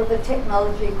work with a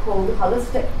technology called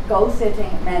Holistic Goal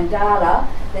Setting Mandala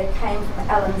that came from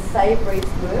Alan Savory's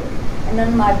work. And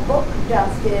in my book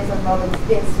downstairs on Robin's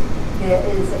desk, there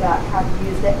is about how to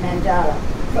use that mandala.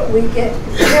 But we get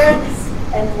parents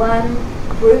in one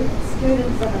group,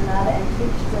 students in another, and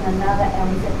teachers in another, and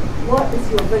we think, what is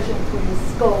your vision for your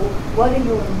school? What are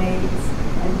your needs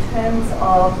in terms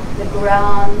of the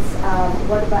grounds?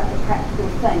 What about the practical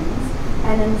things?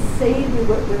 And in SEED, we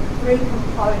work with 3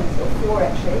 components, or 4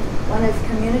 actually. One is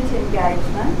community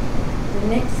engagement. The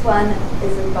next one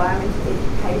is environmental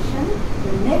education.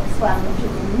 The next one, which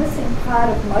is a missing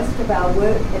part of most of our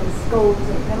work in schools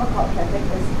and permaculture, I think,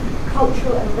 is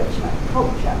cultural enrichment,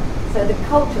 culture. So the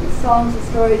culture, the songs, the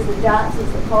stories, the dances,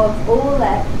 the poems, all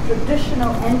that,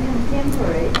 traditional and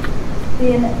contemporary,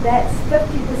 then that's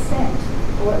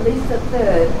 50%, or at least a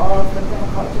third of the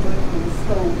permaculture work in the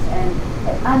schools, and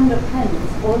it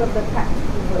underpins all of the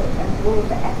practical work and all of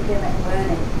the academic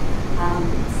learning.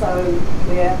 So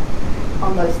we're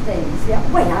on those themes. Yeah,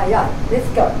 let's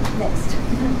go, next.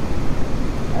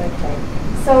 Okay,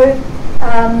 so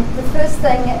the first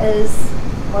thing is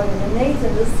what are the needs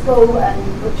of the school, and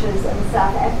which is in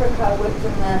South Africa. I worked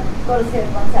in the Scottish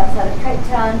Head on south side of Cape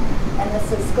Town, and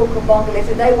this is a school called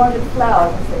Bongaleta. They wanted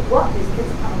flowers. I said, what? These kids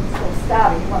are coming to school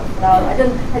starving, he wants flour. I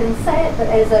didn't say it, but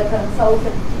as a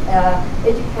consultant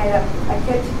educator, I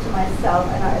kept it to myself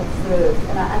and I observed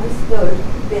and I understood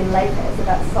then later it's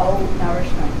about soul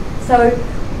nourishment. So,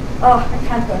 I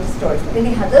can't go into stories, but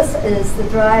anyhow, this is the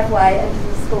driveway into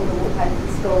the school, the walkway into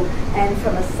the school, and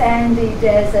from a sandy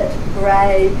desert,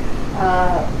 grey,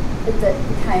 that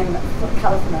became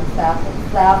colourful and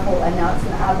flowerful, and now it's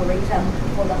an arboretum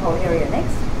for the whole area.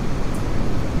 Next.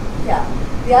 Yeah.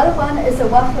 The other one is a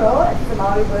waharo, it's a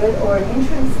Maori word, or an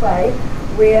entranceway,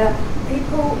 where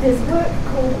there's work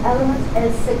called Elements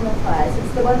as Signifiers.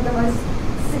 It's one of the most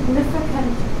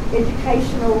significant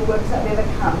educational works I've ever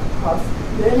come across.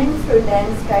 Learning through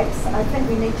landscapes. I think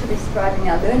we need to be scribing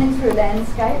now. Learning through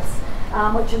landscapes,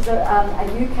 which is a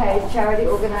UK charity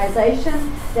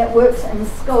organisation that works in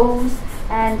schools,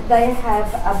 and they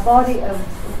have a body of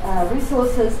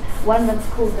resources. One of them's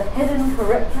called the Hidden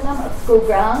Curriculum of School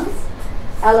Grounds,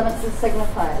 Elements as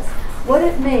Signifiers. What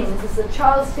it means is the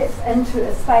child steps into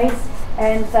a space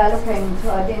and they're looking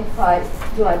to identify,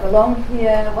 do I belong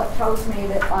here? What tells me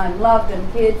that I'm loved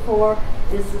and cared for?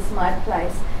 Is this my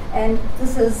place? And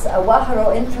this is a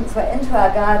waharo entranceway into our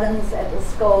gardens at the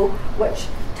school, which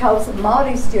tells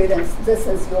Māori students, this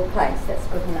is your place. That's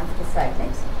good enough to say.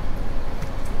 Next.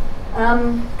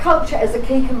 Culture is a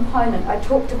key component. I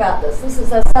talked about this. This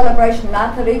is a celebration,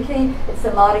 Ngātariki. It's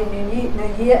the Māori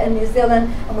New Year in New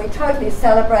Zealand, and we totally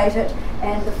celebrate it.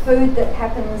 And the food that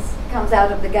comes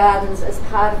out of the gardens is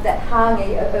part of that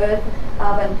hangi, earth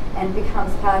oven, and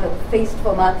becomes part of the feast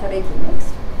for Ngātariki.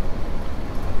 Next.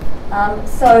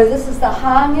 So this is the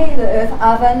hangi, the earth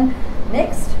oven.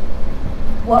 Next.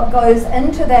 What goes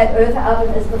into that earth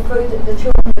oven is the food that the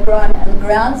children are growing in the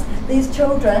grounds. These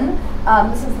children,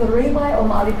 this is the riwai or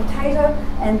Māori potato,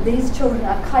 and these children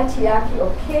are kaitiaki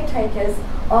or caretakers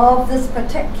of this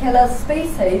particular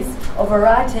species or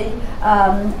variety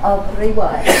of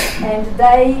riwai. And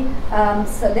they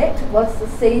select what's the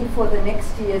seed for the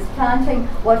next year's planting,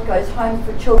 what goes home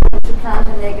for children to plant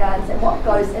in their gardens, and what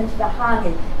goes into the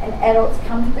hangi. And adults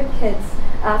come to the kids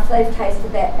after they've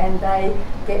tasted that and they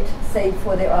get seed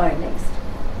for their own. Next.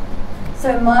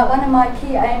 So one of my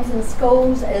key aims in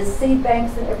schools is seed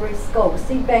banks in every school.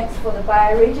 Seed banks for the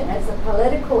bioregion. It's a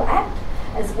political act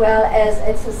as well as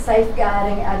it's a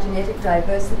safeguarding our genetic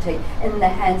diversity in the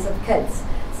hands of kids.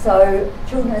 So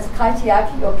children as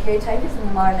kaitiaki or caretakers in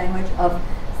the Māori language of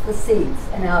the seeds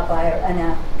in our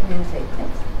community.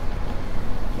 Next.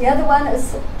 The other one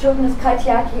is children as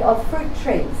kaitiaki of fruit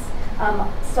trees.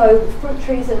 So fruit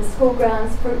trees in school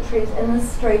grounds, fruit trees in the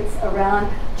streets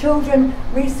around, children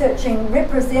researching,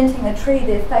 representing a tree,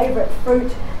 their favourite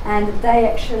fruit, and they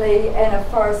actually, in a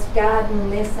forest garden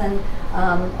lesson,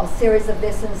 or series of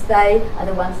lessons, they are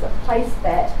the ones that place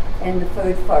that in the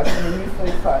food forest, in the new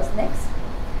food forest. Next.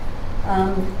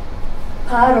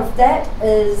 Part of that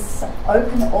is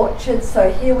open orchards.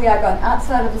 So here we are going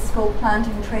outside of the school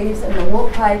planting trees in the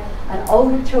walkway, and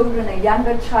older children, a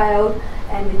younger child,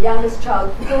 and the youngest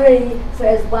child 3. So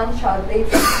as one child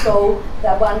leaves the school,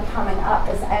 the one coming up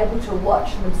is able to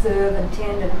watch and observe and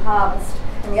tend and harvest.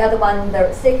 And the other one, they're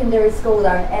at secondary school,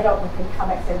 they're an adult and can come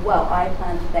back and say, well, I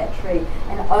planted that tree.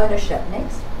 And ownership.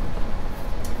 Next.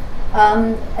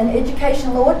 An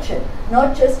educational orchard,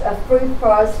 not just a fruit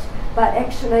forest, but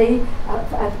actually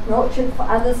an orchard for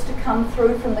others to come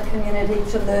through from the community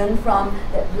to learn from,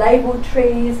 that labelled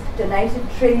trees, donated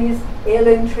trees,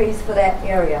 heirloom trees for that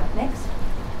area. Next.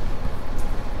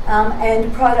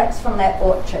 And products from that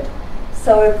orchard.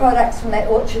 So products from that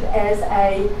orchard as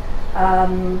a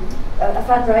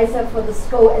fundraiser for the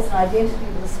school, as an identity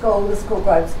for the school. The school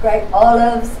grows great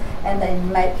olives and they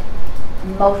make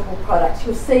multiple products.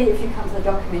 You'll see if you come to the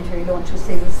documentary launch, you'll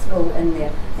see the school in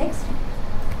there. Next.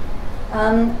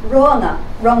 Rongoa,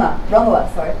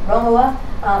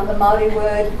 the Māori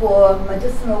word for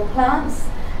medicinal plants,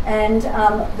 and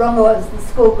rongoa is the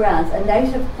school grounds, a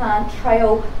native plant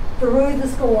trail through the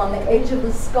school, on the edge of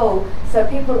the school, so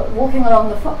people walking along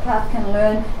the footpath can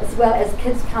learn, as well as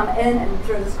kids come in and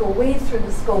through the school, weave through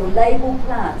the school, label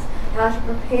plants, how to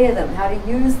prepare them, how to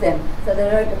use them, so they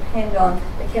don't depend on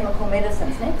the chemical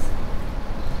medicines. Next.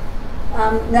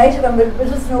 Native and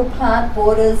medicinal plant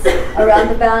borders around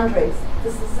the boundaries.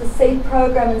 This is a seed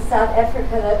program in South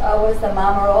Africa that I was the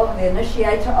mama of, the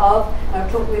initiator of, and I'll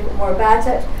talk a little bit more about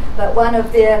it. But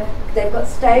they've got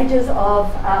stages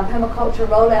of permaculture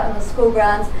rollout in the school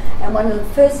grounds, and one of the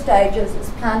first stages is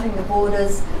planting the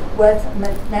borders with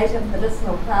native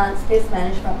medicinal plants, pest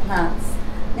management plants.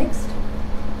 Next.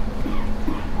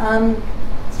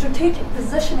 Strategic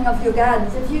positioning of your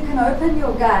gardens. If you can open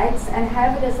your gates and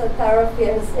have it as a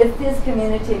thoroughfare, if there's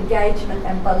community engagement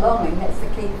and belonging, that's the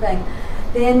key thing,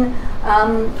 then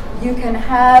you can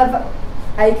have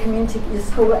your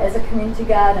school as a community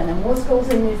garden, and more schools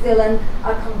in New Zealand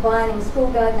are combining school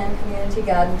garden and community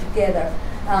garden together.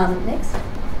 Next.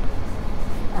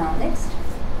 Next.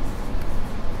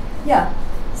 Yeah,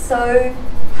 so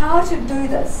how to do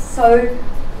this? So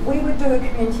we would do a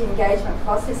community engagement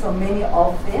process on many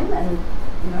of them, and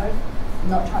I'm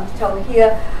not trying to tell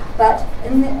here, but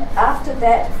after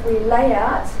that we lay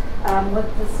out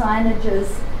with the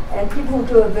signages, and people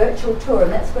do a virtual tour,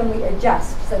 and that's when we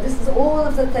adjust. So this is all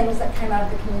of the things that came out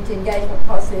of the community engagement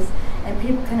process, and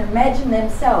people can imagine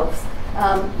themselves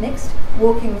next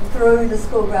walking through the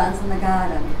school grounds and the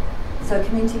garden. So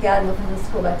community garden within the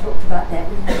school, I talked about that.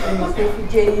 We have them as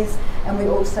refugees, and we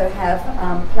also have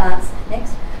plants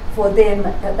next for them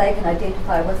that they can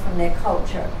identify with from their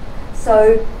culture.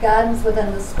 So gardens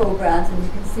within the school grounds, and you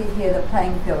can see here the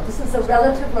playing field. This is a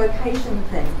relative location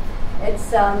thing.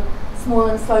 It's small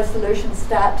and slow solutions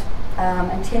start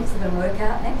intensive and work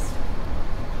out. Next.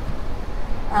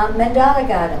 Mandala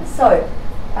garden. So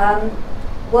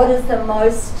what is the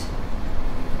most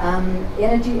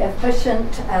energy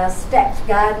efficient stacked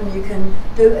garden you can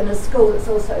do in a school that's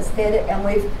also aesthetic? And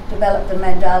we've developed the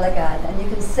mandala garden, and you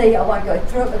can see, I won't go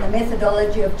through it, but the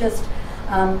methodology of just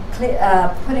I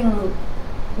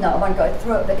won't go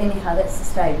through it, but anyhow, that's the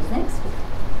stages. Next.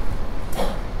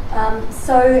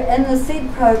 So in the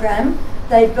SEED program,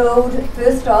 they build,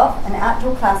 first off, an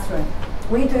outdoor classroom.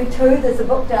 We do too. There's a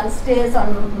book downstairs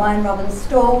on mine Robin's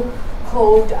stall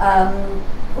called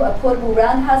a portable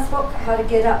roundhouse book, how to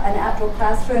get up an outdoor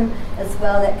classroom as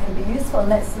well, that can be useful,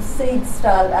 and that's the SEED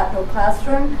style of outdoor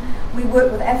classroom. We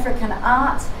work with African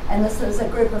art, and this is a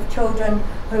group of children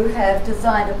who have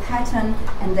designed a pattern,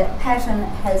 and that pattern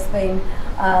has been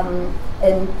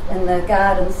in the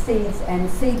garden seeds and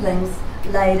seedlings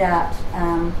laid out.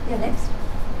 Next.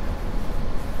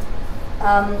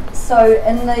 So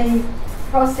in the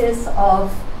process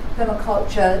of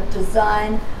permaculture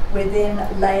design, we're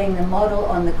then laying the model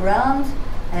on the ground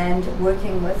and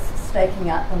working with staking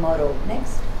out the model.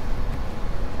 Next.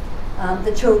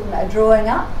 The children are drawing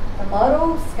up the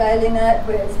model, scaling it,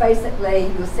 where it's basically,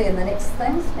 you'll see in the next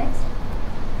things. Next.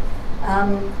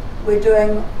 We're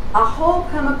doing a whole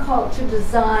permaculture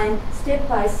design step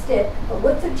by step, but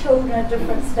with the children at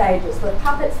different stages, with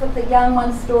puppets with the young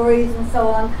ones, stories and so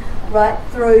on, right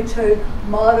through to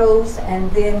models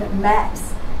and then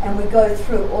maps, and we go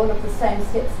through all of the same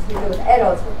steps as we do with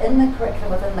adults within the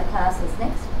curriculum, within the classes.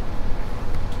 Next.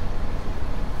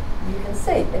 You can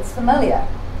see it's familiar,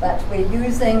 but we're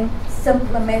using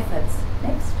simpler methods.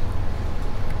 Next.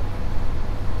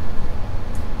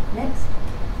 Next.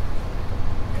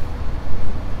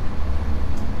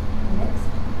 Next.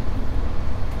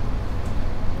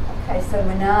 Okay, so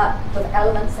we're now with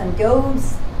elements and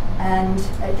guilds, and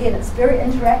again, it's very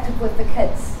interactive with the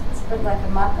kids. It's a bit like a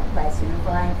marketplace,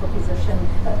 vying for position,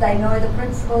 but they know the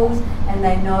principles and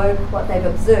they know what they've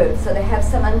observed, so they have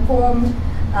some informed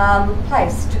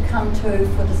place to come to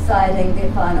for deciding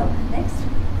their final. Next.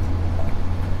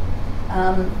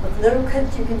 With little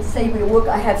kids, you can see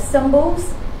I have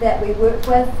symbols that we work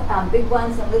with, big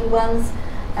ones and little ones,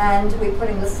 and we're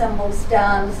putting the symbols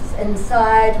down. This is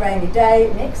inside, rainy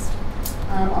day. Next.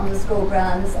 On the school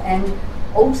grounds, and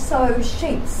also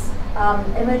sheets,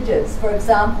 images, for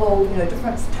example,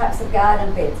 different types of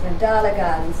garden beds, mandala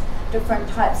gardens, different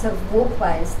types of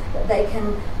walkways that they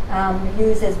can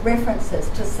use as references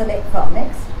to select from.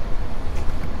 Next.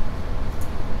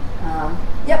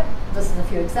 Yep, this is a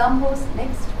few examples.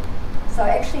 Next. So I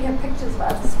actually have pictures of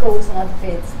other schools and other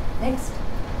beds. Next.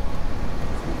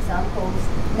 Some examples.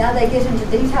 Now they get into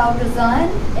detailed design.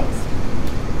 Next.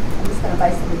 I'm just going to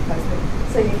basically post it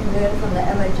so you can learn from the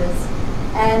images.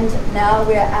 And now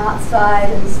we're outside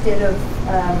instead of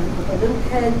with the little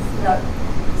kids. No,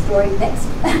 story. Next.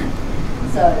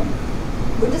 So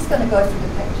we're just going to go through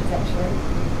the pictures actually.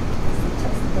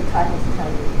 The titles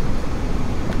tell you.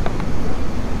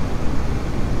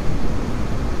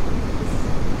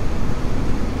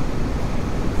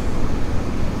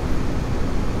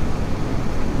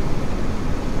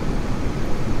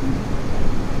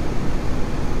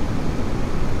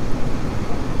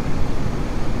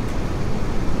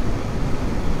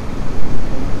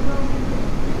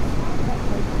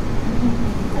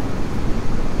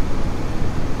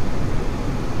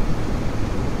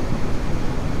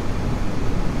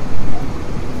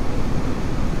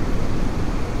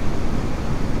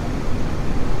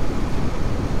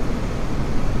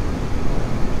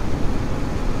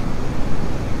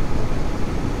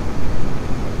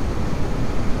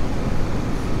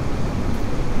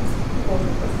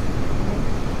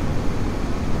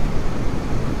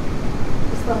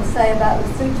 say about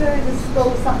Lesotho, the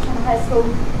school, Assumption High School,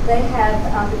 they have,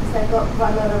 because they've got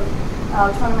quite a lot of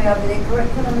autonomy over their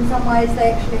curriculum in some ways,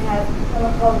 they actually have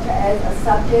permaculture as a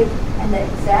subject and they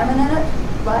examine it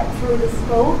right through the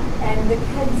school, and the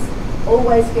kids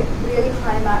always get really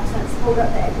high marks and it's pulled up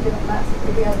the academic marks of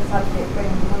every other subject,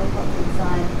 bringing permaculture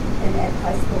design in at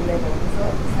high school level. So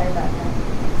what to say about that?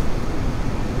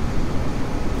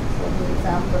 So an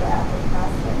example of our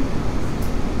classroom.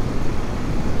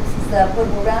 This is the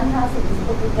portable roundhouse that was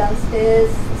put downstairs.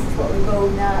 This is what we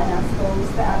build now in our schools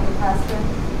for outdoor classroom.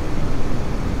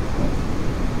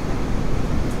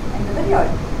 And the video.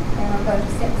 And I'm going to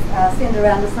send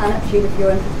around a sign-up sheet if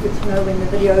you're interested to know when the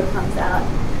video comes out.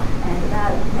 And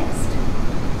about it next.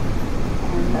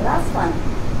 And the last one.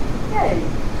 Yay.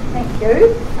 Thank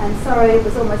you. I'm sorry, it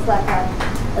was almost like a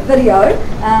video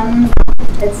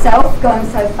itself going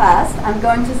so fast. I'm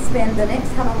going to spend the next,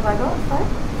 how long have I got? 5?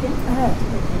 10?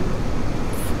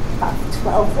 About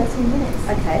 12, 13 minutes.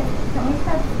 Okay. Can we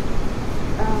have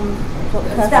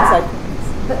start?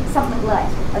 But something light.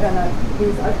 I don't know.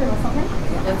 Is open or something?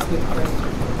 Yeah, that's a good question.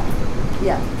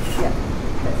 Yeah.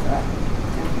 That's all right.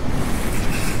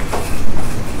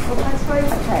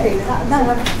 Okay. No.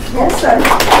 Yes, sir.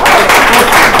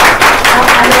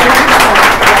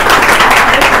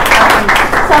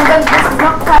 So this is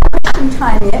not quite question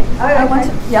time yet. I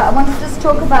want to just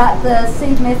talk about the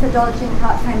seed methodology and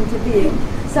how it came to being.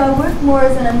 So I worked more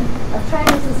as I've trained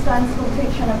as a Stone school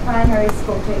teacher and a primary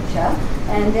school teacher,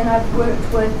 and then I've worked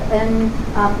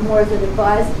more as an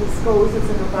advisor to schools as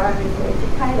an environmental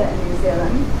educator in New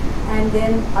Zealand. And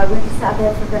then I went to South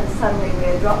Africa and suddenly we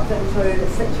were dropped into a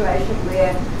situation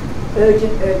where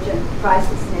urgent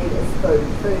crisis need is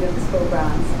food in the school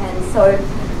grounds. And so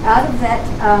out of that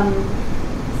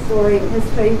story and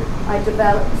history, I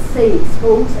developed SEED,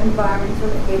 Schools, Environmental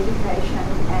Education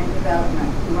and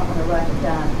Development. You might want to write it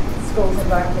down. Schools,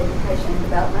 Environmental Education and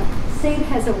Development. SEED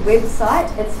has a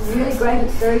website. It's really great.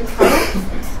 It's very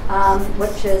current,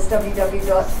 which is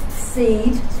www.seed.org.za.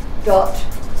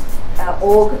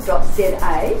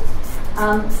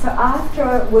 So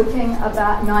after working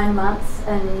about 9 months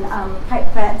in Cape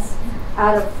Flats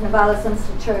out of Navalas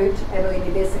Institute, Evelyn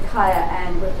Besikaya,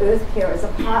 and with Earth Care as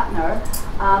a partner,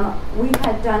 we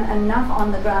had done enough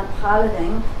on the ground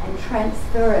piloting and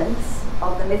transference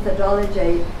of the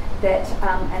methodology that,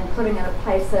 and putting in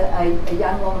place a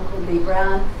young woman called Lee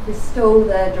Brown, who's still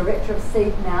the director of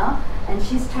SEED now, and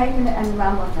she's taken it and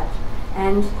run with it.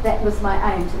 And that was my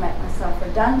aim, to make myself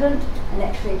redundant and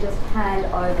actually just hand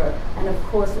over. And of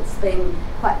course it's been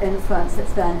quite influenced.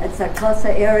 It's a closer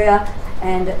area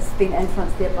and it's been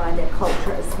influenced there by their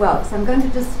culture as well. So I'm going to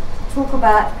just talk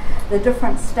about the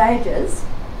different stages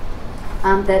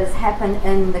that has happened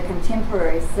in the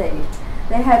contemporary SEED.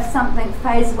 They have something,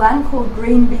 phase 1, called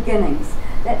Green Beginnings.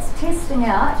 That's testing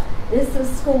out, is the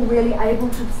school really able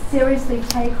to seriously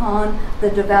take on the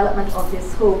development of their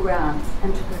school grounds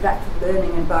into productive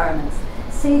learning environments.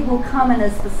 SEED will come in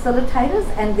as facilitators,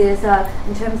 and there's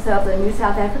in terms of the New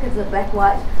South Africa, it's a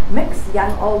black-white mix,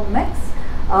 young-old mix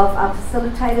of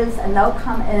facilitators, and they'll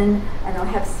come in and they'll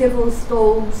have several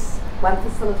schools, one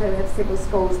facilitator will have several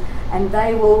schools, and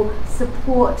they will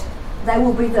support, they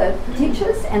will be the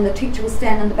teachers, and the teacher will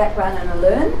stand in the background and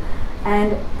learn.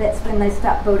 And that's when they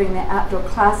start building their outdoor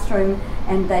classroom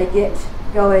and they get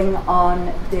going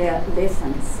on their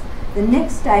lessons. The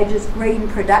next stage is green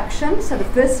production. So the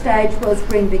first stage was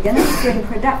green beginnings, green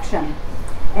production.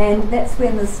 And that's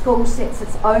when the school sets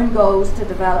its own goals to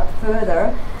develop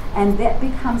further, and that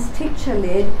becomes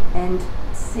teacher-led and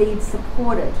SEED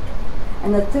supported.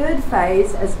 And the third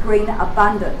phase is green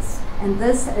abundance. And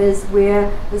this is where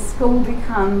the school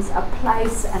becomes a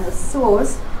place and a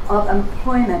source of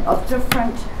employment of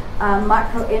different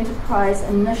micro-enterprise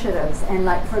initiatives. And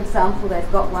like, for example,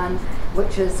 they've got one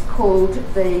which is called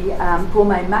the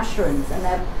gourmet mushrooms, and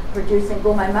they're producing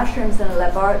gourmet mushrooms in a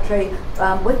laboratory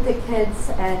with the kids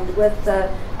and with the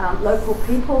local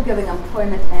people, giving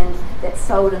employment, and that's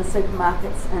sold in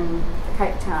supermarkets in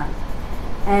Cape Town.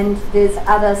 And there's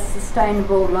other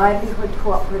sustainable livelihood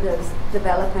cooperatives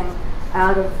developing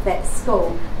out of that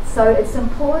school. So it's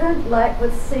important, like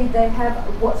with SEED, they have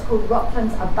what's called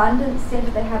Rockland's Abundance Centre.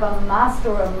 They have a master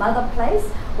or a mother place,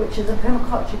 which is a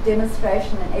permaculture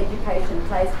demonstration and education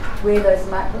place where those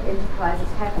micro-enterprises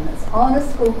happen. It's on a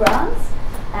school grounds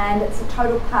and it's a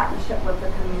total partnership with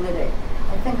the community.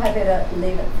 I think I better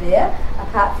leave it there,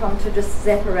 apart from to just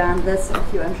zap around this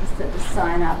if you're interested to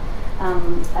sign up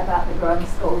about the growing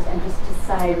schools, and just to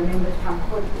say, remember to come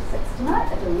 4:46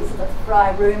 tonight at the Elizabeth Fry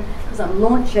room, because I'm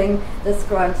launching this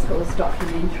growing schools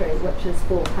documentary, which is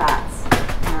 4 parts,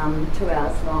 2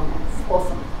 hours long. It's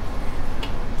awesome.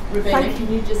 Ravina,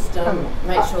 can you just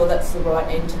make sure that's the right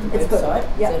end to the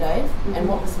website, ZA? And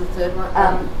what was the third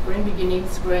one? Green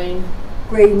Beginnings, Green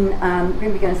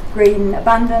Beginnings, Green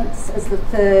Abundance is the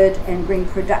third, and Green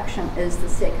Production is the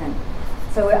second.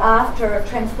 So we're after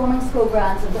transforming school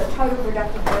grounds into total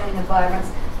productive learning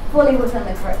environments fully within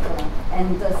the curriculum.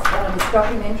 And this, one of these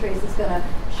documentaries is going to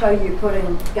show you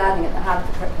putting gardening at the heart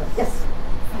of the curriculum. Yes?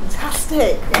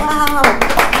 Fantastic. Wow.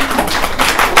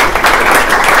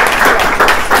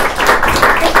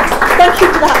 Thank you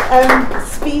for that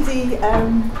speedy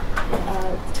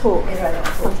talk.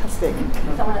 Fantastic.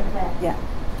 Someone at the back. Yeah.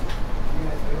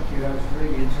 Thank you. That was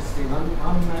really interesting. I'm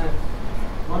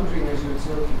wondering, as you were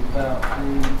talking about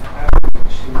the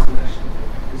outreach internationally,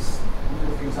 because one of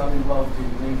the things I'm involved in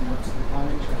leading up to the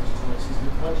climate change talks is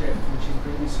the project which is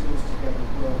bringing schools together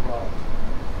worldwide.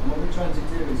 And what we're trying to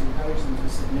do is encourage them to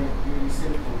submit really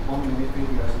simple 1-minute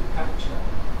videos of capture.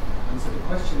 And so the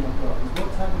question I've got is,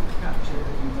 what type of capture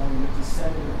have you done that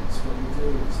disseminates what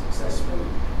you're doing successfully?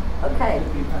 Okay.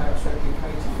 Could be perhaps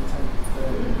replicated and taken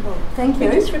further. Thank you.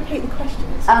 Can you just repeat the question?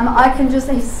 I can just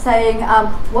be saying,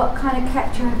 what kind of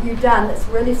capture have you done that's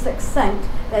really succinct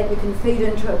that you can feed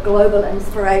into a global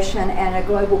inspiration and a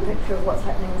global picture of what's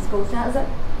happening in schools now, is it?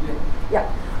 Yeah.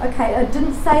 Yeah. Okay, I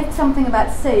didn't say something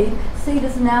about seed. Seed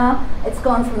is now, it's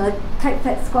gone from the Cape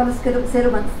Flat Scottish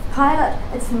Settlement pilot,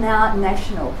 it's now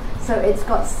national. So it's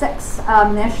got 6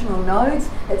 national nodes.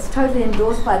 It's totally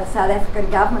endorsed by the South African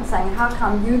government, saying how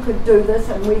come you could do this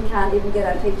and we can't even get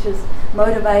our teachers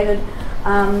motivated.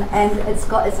 And it's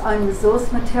got its own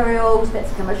resource materials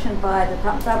that's commissioned by the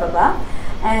blah, blah, blah.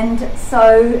 And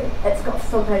so it's got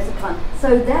facilitators of climate.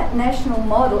 So that national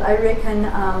model, I reckon,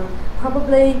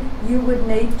 probably you would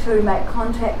need to make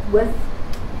contact with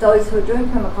those who are doing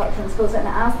permaculture in schools and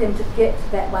ask them to get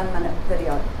that 1-minute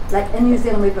video. Like in New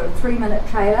Zealand, we've got a 3-minute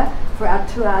trailer for our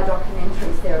 2-hour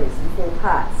documentary series in 4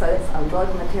 parts, so it's a lot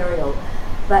of material.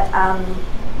 But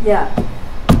yeah,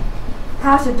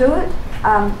 how to do it?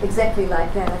 Exactly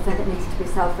like that. I think it needs to be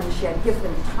self-initiated. Give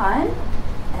them time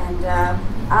and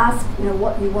ask,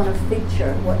 what you want to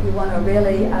feature, what you want to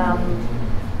really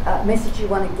message you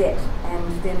want to get,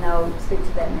 and then they'll speak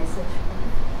to that message.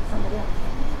 Somebody else.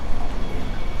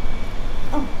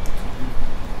 Oh.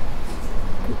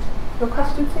 Your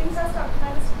question, please? Can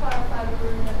I just clarify the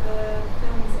room that the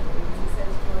films are in? It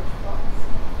says George Fox.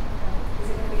 Is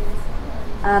it going to be in this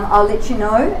one? I'll let you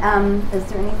know. Is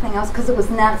there anything else? Because it was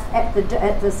announced at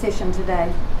the session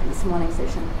today, this morning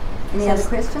session. Any other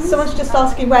questions? Someone's just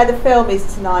asking where the film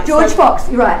is tonight. George Fox,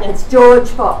 you're right. It's George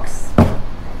Fox.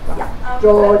 Yeah,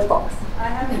 George Fox. I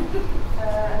have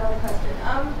another question.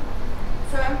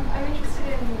 So I'm interested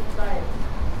in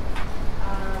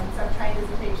so I'm trained as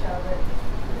a teacher, but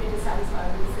pretty dissatisfied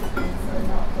with the system, so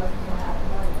not working on it at the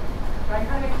moment. But I'm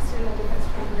kind of interested in the difference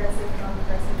between progressive and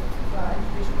non-progressive and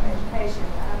traditional education.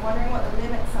 And I'm wondering what the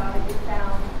limits are that you've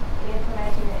found in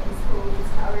implementing it in schools,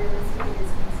 how realistic it is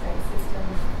in state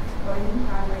systems, both in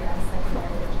primary and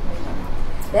secondary education.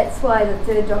 That's why the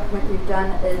third document we've done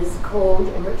is called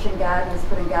Enriching Gardeners,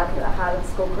 Putting Gardening at the Heart of the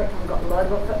School Curriculum. We've got a lot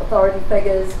of authority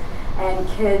figures and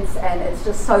kids, and it's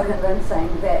just so convincing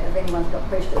that if anyone's got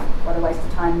questions, what a waste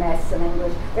of time, maths and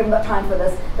English, they haven't got time for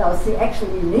this, they'll see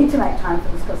actually you need to make time for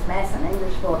this, because maths and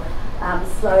English for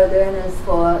slow learners,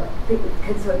 for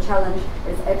kids who are challenged,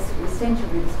 is absolutely essential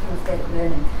to this kinesthetic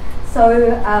learning. So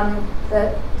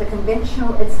the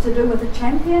conventional, it's to do with a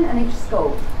champion in each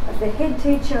school. If the head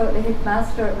teacher, the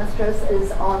headmaster or mistress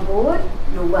is on board,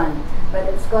 you'll win. But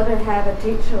it's got to have a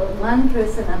teacher, one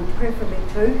person and preferably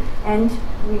 2. And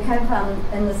we have,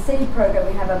 in the SEED program,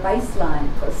 we have a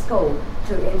baseline for a school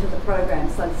to enter the program.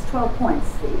 So it's 12 points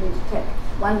that you need to tick.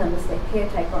 One of them is the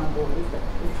caretaker on board, is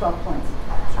 12 points.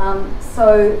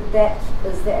 So that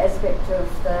is the aspect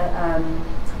of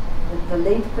the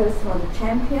lead person or the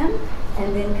champion,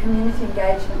 and then community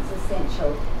engagement is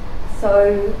essential.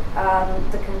 So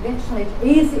the conventional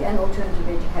easy and alternative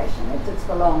education, it just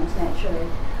belongs naturally.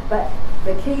 But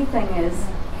the key thing is,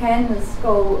 can the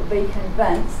school be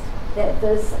convinced that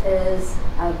this is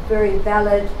a very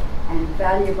valid and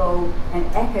valuable and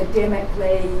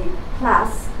academically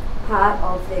plus part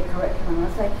of their curriculum? And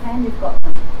if they can, you've got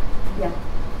them. Yeah.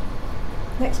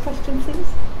 Next question, please.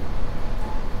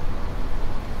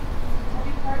 Have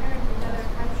you partnered with other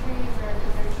countries, or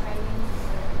is there training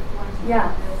for one to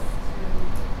Yeah. this to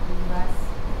the US?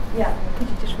 Yeah. Could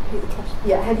you just repeat the question?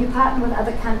 Yeah, have you partnered with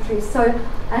other countries? So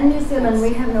in New Zealand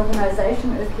we have an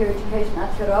organisation, Earth Care Education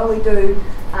Aotearoa. We do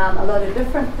a lot of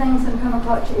different things in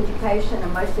permaculture education,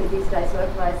 and mostly these days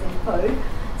localising food.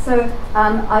 So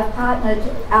I've partnered,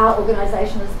 our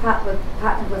organisation has partnered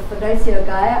with Fundação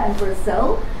Gaia in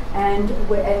Brazil And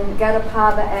in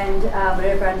Garapava and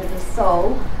Rio Grande do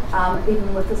Sul,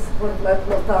 even with the support of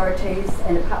local authorities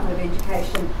and Department of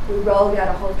Education, we rolled out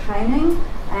a whole training,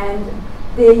 and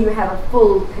there you have a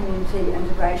full community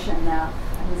integration now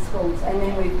in the schools. And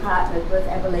then we've partnered with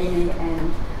Abilene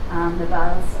and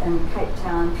Navas and Cape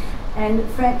Town. And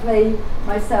frankly,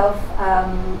 myself,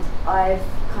 I've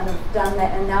kind of done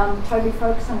that, and now I'm totally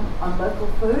focused on local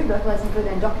food, localising food,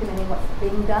 and documenting what's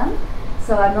being done.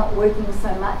 So I'm not working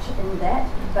so much in that,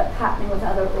 but partnering with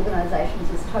other organisations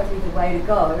is totally the way to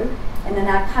go. And in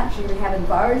our country, we have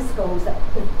enviro schools that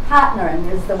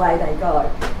partnering is the way they go.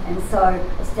 And so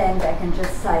I stand back and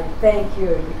just say thank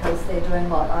you, because they're doing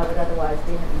what I would otherwise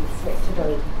be having to sweat to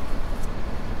do.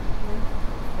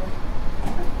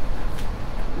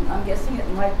 I'm guessing it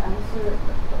might answer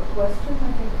a question.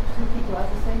 I think two people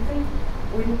asked the same thing.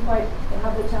 We didn't quite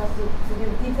have the chance to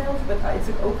give details, but it's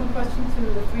an open question to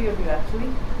the three of you actually,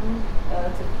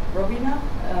 to Robina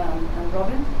and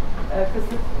Robin, because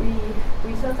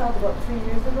we set out about 3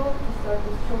 years ago to start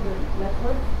this children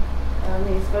network.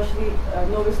 We especially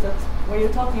noticed that when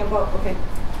you're talking about, okay,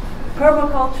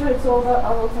 permaculture, it's all about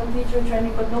adults and teacher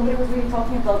training, but nobody was really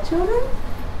talking about children.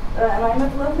 And I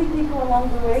met lovely people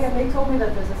along the way, and they told me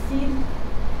that there's a seed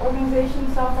organization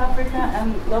in South Africa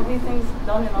and lovely things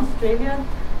done in Australia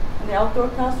in the outdoor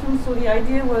classrooms. So the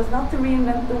idea was not to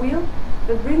reinvent the wheel,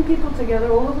 but bring people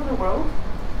together all over the world,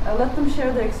 let them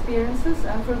share their experiences,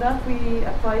 and for that we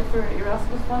applied for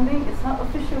Erasmus funding. It's not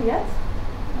official yet.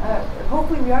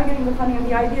 Hopefully we are getting the funding, and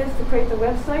the idea is to create a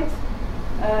website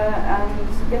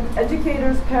and get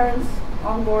educators, parents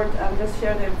on board and just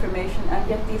share the information and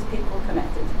get these people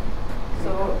connected.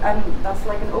 So, and that's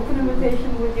like an open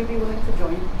invitation. Would you be willing to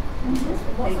join?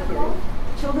 What's Thank it you. called?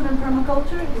 Children in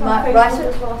Permaculture. It's You on might Facebook write it.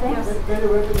 as well. Thanks.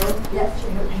 Yes.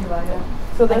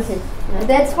 So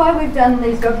that's why we've done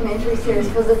these documentary series,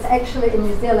 because it's actually in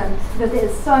New Zealand, because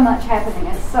there's so much happening.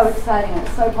 It's so exciting, and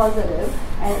it's so positive,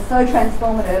 and it's so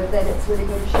transformative that it's really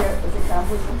good to share it as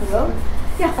examples with the world.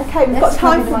 Yeah, okay, we've got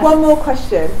time for one more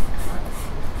question.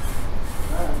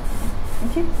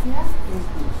 Thank you. Yeah.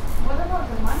 What about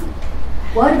the money?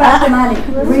 What about the money?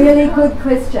 Really good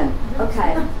question.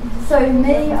 Okay, so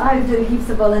me, I do heaps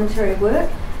of voluntary work,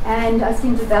 and I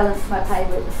seem to balance my paid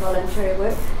work with voluntary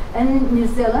work. In New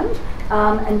Zealand,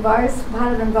 part of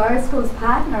Enviro Schools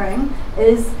partnering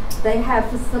is they have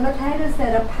facilitators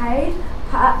that are paid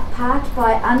part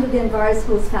by under the Enviro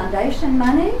Schools Foundation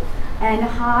money, and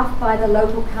half by the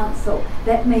local council.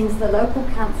 That means the local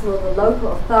council or the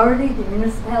local authority, the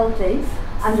municipality,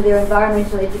 under their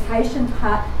environmental education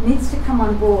part, needs to come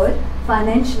on board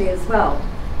financially as well.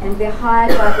 And they're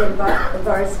hired by the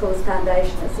Enviro Schools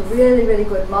Foundation. It's a really, really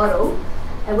good model.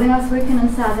 And when I was working in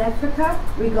South Africa,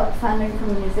 we got funding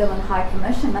from the New Zealand High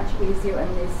Commission, much easier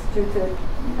in these two-third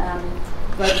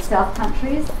global south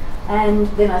countries. And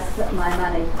then I split my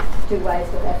money 2 ways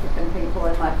with African people,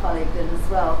 and my colleague did as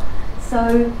well.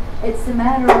 So it's a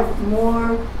matter of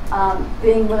more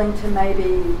being willing to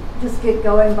maybe just get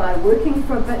going by working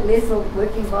for a bit less or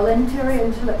working voluntary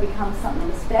until it becomes something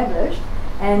established,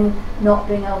 and not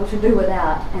being able to do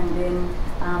without, and then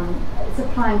it's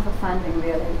applying for funding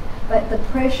really. But the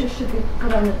pressure should be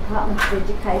put on the Department of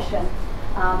Education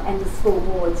and the school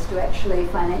boards to actually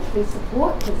financially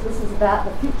support, because this is about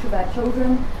the future of our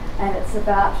children, and it's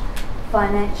about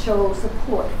financial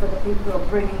support for the people who are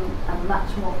bringing a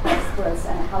much more prosperous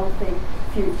and healthy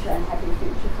future and happy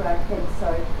future for our kids.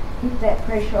 So keep that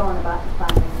pressure on about the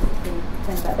funding.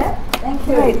 Think about that. Thank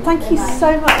you. Great, thank you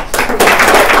so much.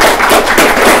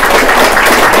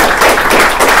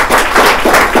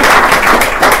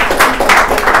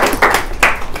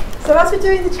 So as we're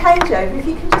doing the changeover, if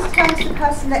you can just turn to the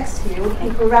person next to you or the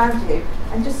people around you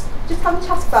and just have a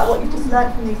chat about what you've just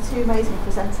learned from these 2 amazing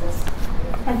presenters.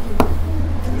 Thank you.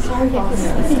 The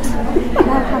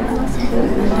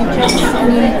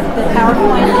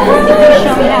PowerPoint,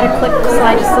 show me how to click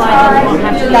slide to slide, and you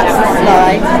have to That's the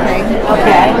slide thing.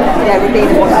 Okay. Yeah,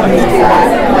 Robina wants me to do that.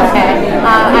 Okay.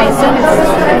 I sent it,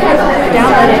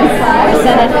 downloaded, I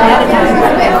sent it ahead of time.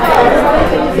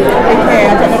 Okay,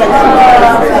 I don't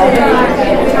know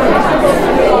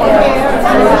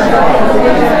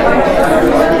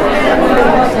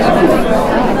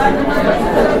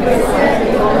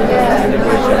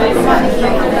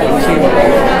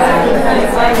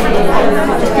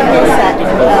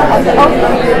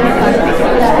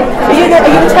Are you a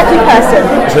techie person?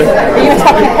 Are you a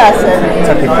techie person?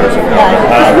 Techie person.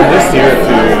 This year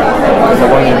because I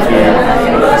wanted to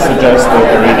suggest that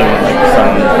reading like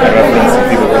some reference to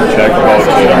people check about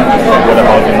what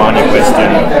about the money question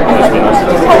has been asked.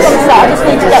 Hold on a sec, I just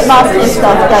need to get Marcia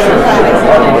stuff going.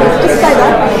 Just stay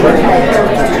there.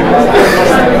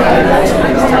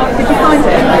 Did you find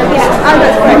it? Yeah. Oh,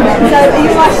 that's great. So are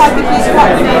you like I give you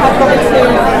structure? I've got to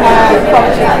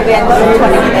property at the end of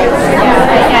 20 minutes.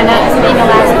 Yeah, no, it's being the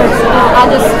last person. I'll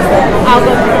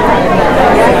go.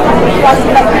 Plus,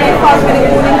 like, 5-minute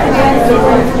warning for the end.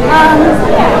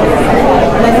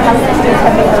 And then you have 10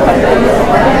 minutes questions.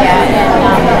 Yeah, and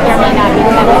there may not be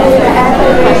 10 minutes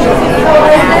for questions if you want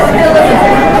to ask.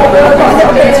 I've got a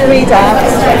little bit to read out.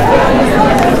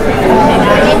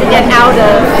 I need to get out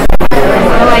of.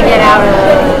 How do I get out of?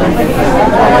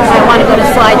 I want to go to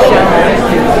slideshow.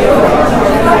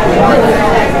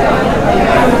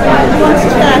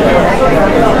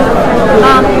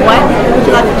 What? Would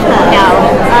you like a chair? No.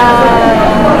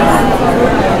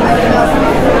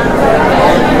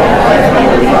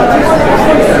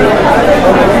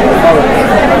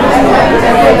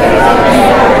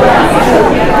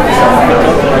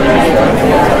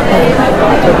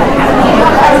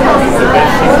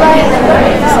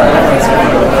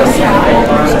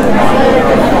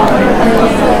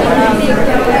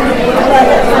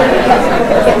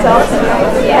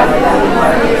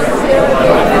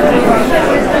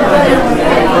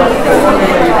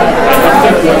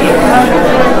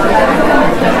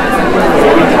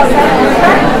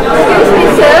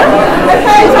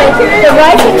 The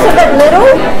writing's a bit little.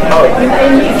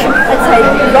 I'd say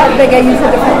write bigger, use a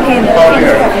different pen.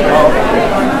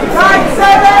 Right, so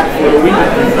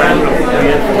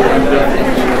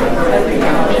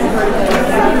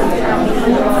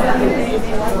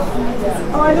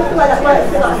oh, I love the way that works. I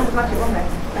feel like I have a magic wand there.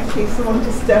 Thank you. Someone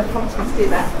just prompted me to do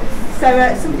that. So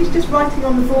somebody's just writing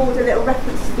on the board a little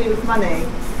reference to do with money.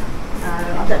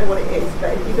 I don't know what it is,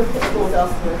 but if you look at the board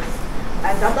afterwards.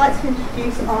 And I'd like to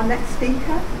introduce our next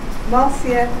speaker,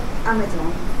 Marcia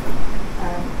Amidon.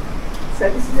 So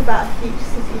this is about a future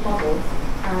city model,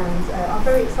 and I'm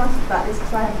very excited about this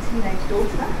because I have a teenage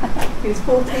daughter who's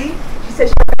 14. She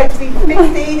says she's going to be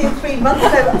 15 in 3 months,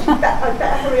 so I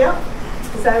better hurry up.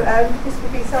 So this will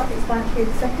be self-explanatory in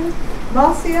a second.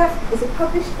 Marcia is a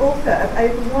published author of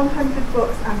over 100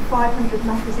 books and 500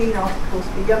 magazine articles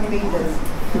for young readers.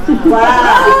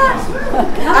 Wow!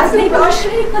 As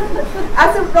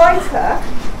a writer,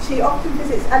 she often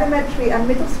visits elementary and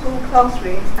middle school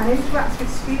classrooms and interacts with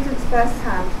students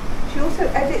firsthand. She also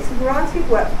edits a variety of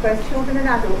work for both children and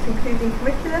adults, including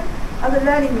curriculum, other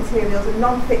learning materials and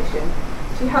non-fiction.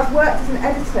 She has worked as an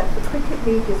editor for Cricket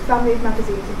Media's family of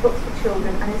magazines and books for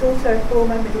children, and is also a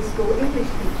former middle school English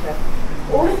teacher.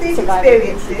 All of these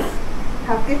experiences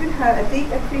have given her a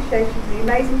deep appreciation for the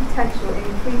amazing potential in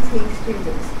preteen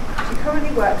students. She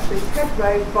currently works with Ted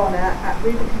Rowe Bonner at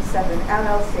Rubicon 7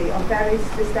 LLC on various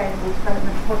sustainable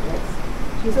development projects.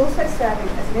 She is also serving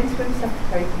as an interim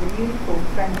secretary for the Uniform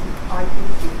Friends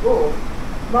IPCUK board.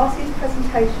 Marcia's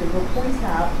presentation will point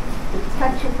out the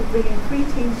potential for bringing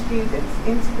preteen students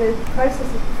into the process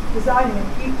of designing a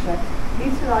future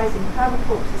utilising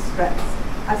permaculture strengths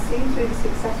as seen through the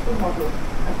successful model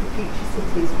of the Future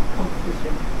Cities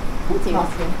competition. Thank you.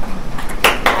 Marcia.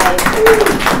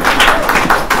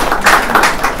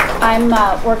 I'm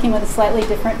working with a slightly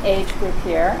different age group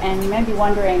here, and you may be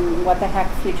wondering what the heck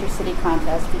Future City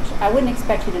Contest, which I wouldn't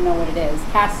expect you to know what it is,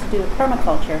 has to do with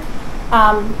permaculture.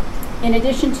 In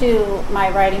addition to my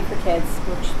writing for kids,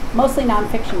 which mostly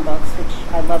nonfiction books, which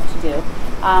I love to do,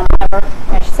 I work,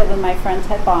 as I said, with my friend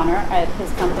Ted Bonner at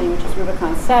his company, which is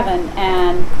Rubicon 7,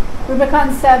 and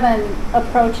Rubicon 7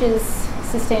 approaches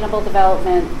sustainable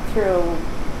development through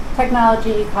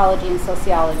technology, ecology, and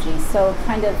sociology. So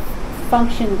kind of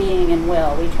function, being, and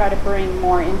will. We try to bring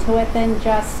more into it than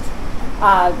just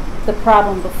the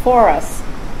problem before us.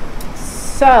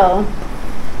 So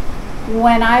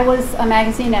when I was a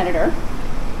magazine editor,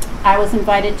 I was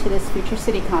invited to this Future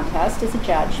City Contest as a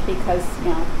judge because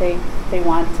they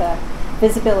want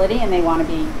visibility and they want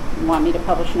me to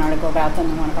publish an article about them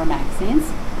in one of our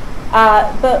magazines.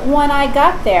 But when I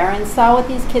got there and saw what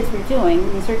these kids were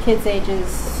doing, these are kids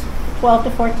ages 12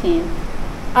 to 14,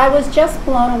 I was just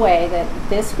blown away that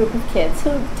this group of kids,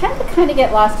 who tend to kind of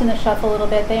get lost in the shuffle a little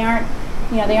bit, they aren't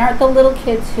the little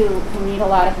kids who need a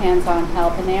lot of hands-on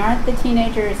help, and they aren't the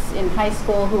teenagers in high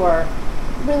school who are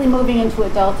really moving into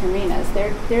adult arenas.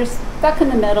 They're stuck in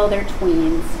the middle, they're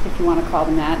tweens, if you want to call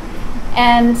them that.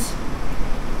 And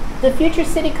the Future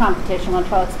City competition,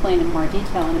 which I'll explain in more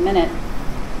detail in a minute,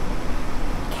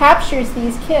 captures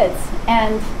these kids.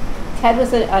 And Ted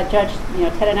was a judge,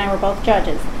 Ted and I were both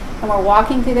judges. And we're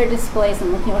walking through their displays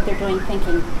and looking at what they're doing,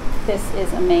 thinking, this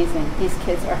is amazing. These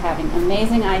kids are having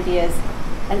amazing ideas,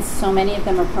 and so many of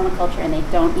them are permaculture and they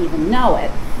don't even know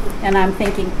it. And I'm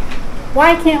thinking,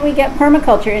 why can't we get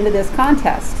permaculture into this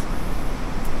contest?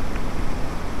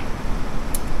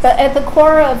 But at the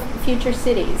core of Future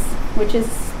Cities, which is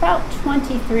about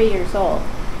 23 years old,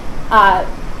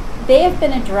 they have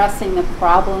been addressing the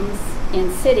problems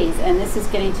in cities, and this is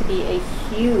getting to be a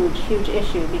huge, huge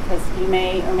issue because you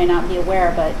may or may not be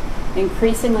aware, but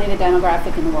increasingly the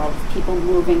demographic in the world is people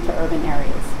moving to urban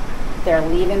areas. They're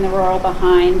leaving the rural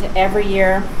behind every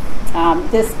year.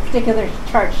 This particular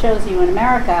chart shows you in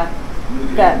America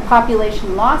the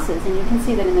population losses, and you can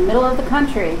see that in the middle of the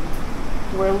country,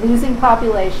 we're losing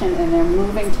population and they're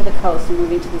moving to the coast and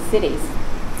moving to the cities.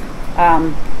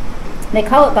 They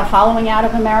call it the hollowing out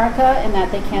of America, in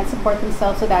that they can't support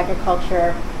themselves with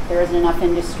agriculture, there isn't enough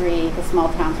industry, the small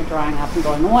towns are drying up and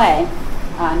going away.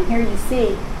 And here you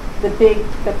see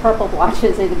the purple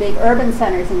blotches are the big urban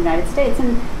centers in the United States,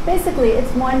 and basically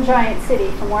it's one giant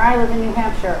city from where I live in New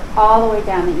Hampshire all the way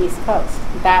down the East Coast.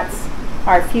 That's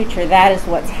our future, that is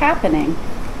what's happening.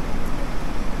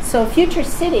 So Future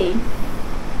City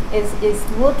is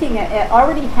looking at, it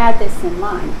already had this in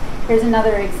mind. Here's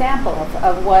another example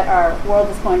of what our world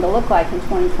is going to look like in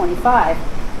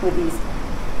 2025 with these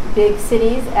big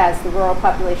cities as the rural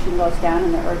population goes down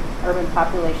and the urban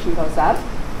population goes up.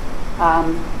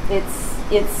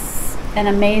 It's an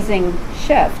amazing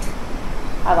shift.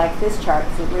 I like this chart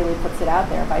because it really puts it out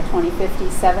there. By 2050,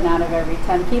 7 out of every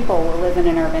 10 people will live in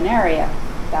an urban area.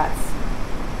 That's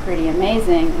pretty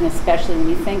amazing, and especially when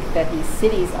you think that these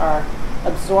cities are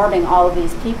absorbing all of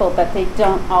these people, but they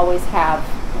don't always have,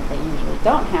 or they usually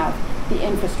don't have, the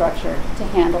infrastructure to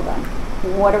handle them.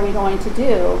 What are we going to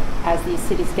do as these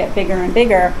cities get bigger and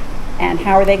bigger, and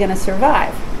how are they going to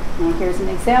survive? Now, here's an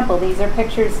example. These are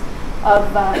pictures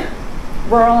of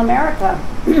rural America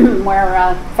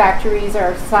where factories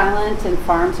are silent and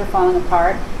farms are falling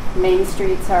apart. Main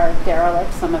streets are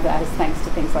derelict. Some of that is thanks to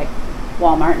things like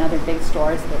Walmart and other big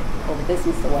stores that pull the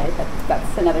business away, but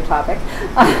that's another topic.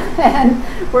 And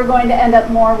we're going to end up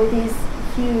more with these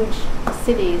huge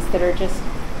cities that are just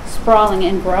sprawling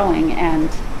and growing, and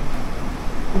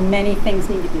many things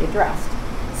need to be addressed.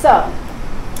 So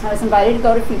I was invited to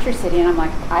go to Future City, and I'm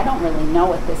like, I don't really know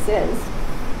what this is.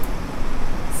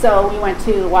 So we went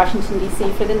to Washington,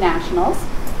 D.C. for the Nationals,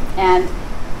 and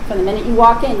from the minute you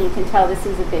walk in, you can tell this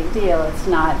is a big deal. It's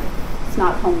not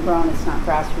homegrown, it's not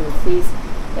grassroots.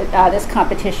 This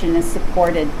competition is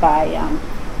supported by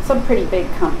some pretty big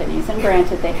companies, and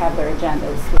granted they have their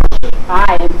agendas, which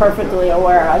I am perfectly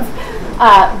aware of.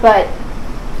 But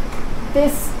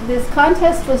this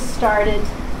contest was started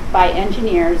by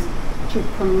engineers to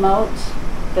promote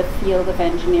the field of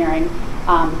engineering.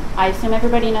 I assume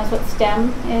everybody knows what STEM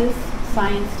is: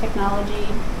 science, technology,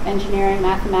 engineering,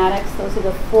 mathematics. Those are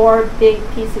the 4 big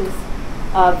pieces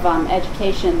of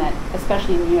education that,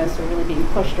 especially in the U.S., are really being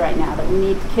pushed right now, that we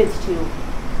need kids to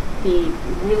be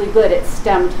really good at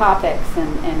STEM topics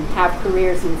and have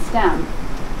careers in STEM.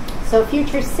 So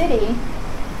Future City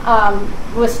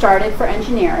was started for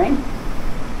engineering.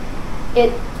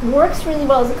 It works really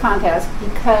well as a contest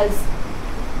because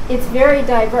it's very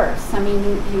diverse. I mean,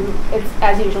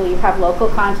 as usual, you have local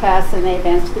contests, and they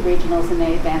advance to the regionals, and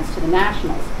they advance to the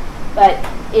nationals. But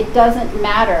it doesn't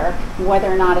matter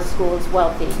whether or not a school is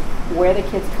wealthy, where the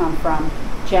kids come from,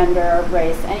 gender,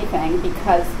 race, anything,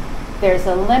 because there's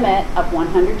a limit of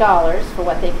 $100 for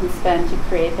what they can spend to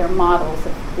create their models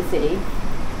of the city.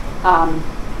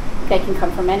 They can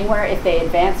come from anywhere. If they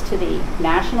advance to the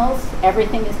nationals,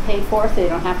 everything is paid for, so they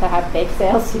don't have to have bake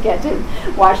sales to get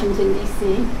to Washington,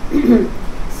 D.C.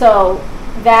 So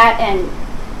that, and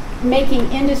making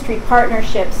industry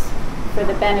partnerships for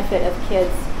the benefit of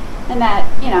kids, and that,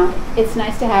 you know, it's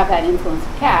nice to have that influence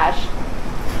of cash.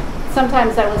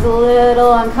 Sometimes I was a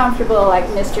little uncomfortable, like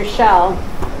Mr. Shell,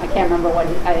 I can't remember what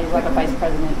he was, like a vice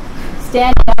president,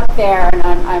 standing up there, and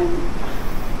I'm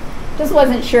just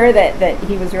wasn't sure that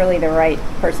he was really the right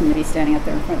person to be standing up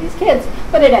there in front of these kids,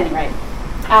 but at any rate.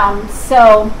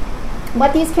 So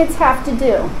what these kids have to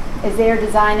do is they are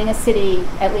designing a city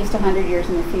at least 100 years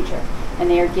in the future, and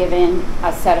they are given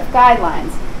a set of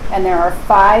guidelines. And there are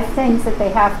 5 things that they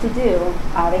have to do.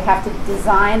 They have to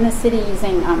design the city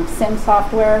using Sim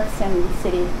software, Sim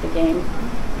City, the game.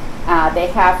 They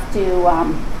have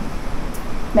to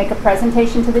make a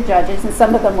presentation to the judges, and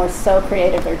some of them were so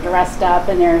creative. They're dressed up,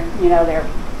 and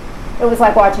it was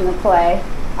like watching a play.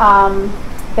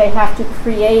 They have to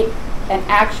create an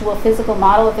actual physical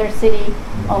model of their city,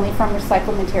 only from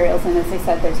recycled materials, and as I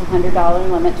said, there's a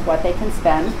 $100 limit to what they can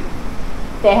spend.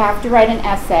 They have to write an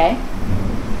essay,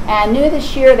 And new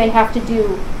this year, they have to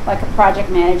do like a project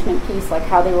management piece, like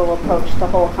how they will approach the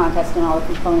whole contest and all the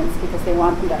components, because they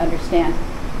want them to understand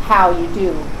how you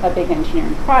do a big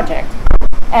engineering project.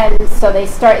 And so it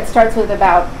starts with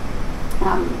about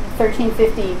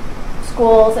 1350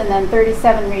 schools and then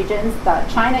 37 regions.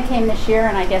 China came this year,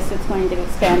 and I guess it's going to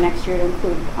expand next year to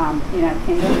include the United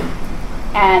Kingdom.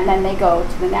 And then they go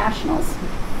to the nationals.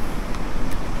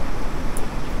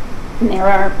 And there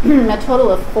are a total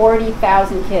of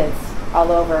 40,000 kids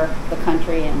all over the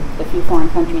country and the few foreign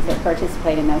countries that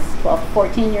participate in this, 12 to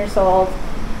 14 years old.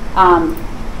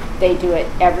 They do it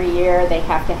every year. They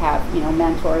have to have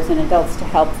mentors and adults to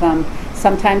help them.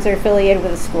 Sometimes they're affiliated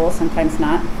with a school, sometimes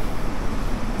not.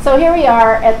 So here we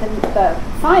are at the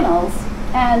finals,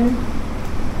 and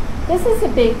this is a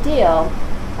big deal,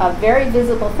 a very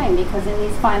visible thing, because in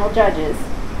these final judges,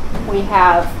 we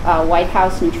have a White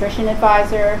House nutrition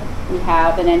advisor, we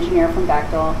have an engineer from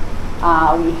Bechtel,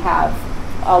 we have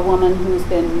a woman who's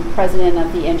been president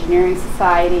of the Engineering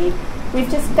Society. We've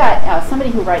just got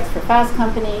somebody who writes for Fast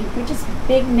Company. We're just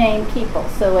big name people.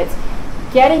 So it's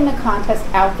getting the contest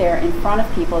out there in front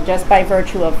of people just by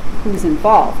virtue of who's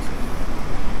involved.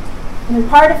 And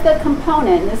part of the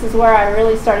component, and this is where I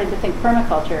really started to think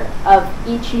permaculture, of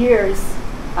each year's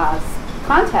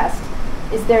contest,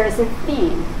 is there is a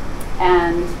theme.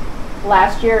 And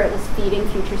last year it was feeding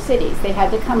future cities. They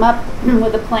had to come up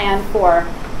with a plan for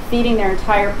feeding their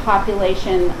entire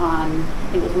population on,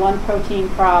 I think it was one protein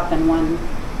crop and one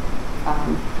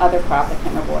other crop, I can't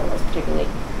remember what it was particularly,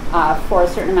 for a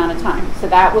certain amount of time. So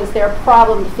that was their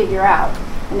problem to figure out.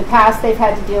 In the past, they've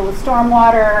had to deal with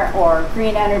stormwater or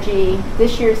green energy.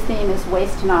 This year's theme is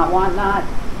waste not, want not.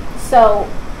 So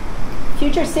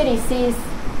Future City sees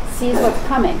what's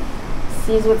coming,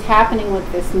 sees what's happening with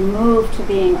this move to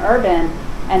being urban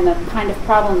and the kind of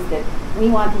problems that we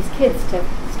want these kids to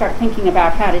start thinking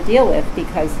about how to deal with,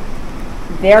 because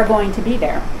they're going to be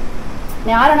there.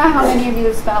 Now, I don't know how many of you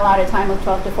have spent a lot of time with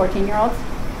 12 to 14-year-olds.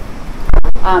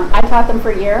 I taught them for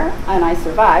a year, and I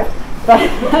survived. But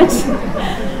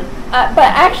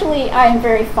actually, I am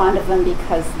very fond of them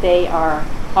because they are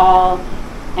all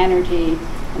energy,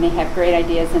 and they have great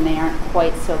ideas, and they aren't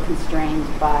quite so constrained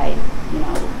by,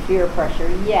 peer pressure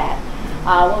yet.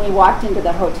 When we walked into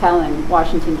the hotel in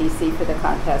Washington, D.C. for the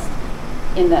contest,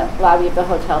 in the lobby of the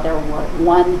hotel, there were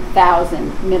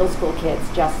 1,000 middle school kids.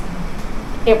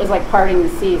 It was like parting the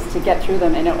seas to get through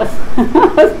them, and it was,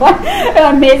 it was like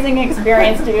an amazing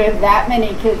experience to be with that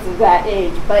many kids of that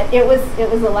age. But it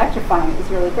was electrifying. It was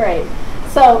really great.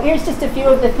 So here's just a few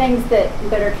of the things that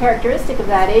are characteristic of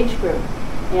that age group.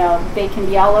 They can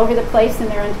be all over the place in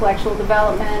their intellectual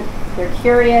development. They're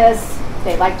curious.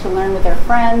 They like to learn with their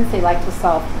friends. They like to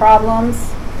solve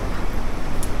problems.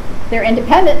 They're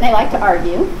independent, and they like to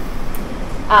argue.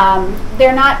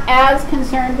 They're not as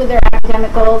concerned with their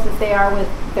academic goals as they are with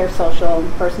their social and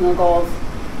personal goals,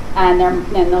 and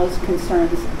those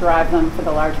concerns drive them for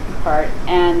the large part.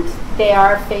 And they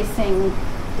are facing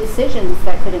decisions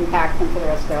that could impact them for the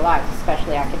rest of their lives,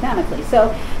 especially academically.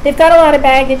 So they've got a lot of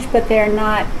baggage, but they're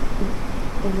not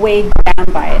weighed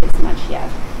down by it as much yet.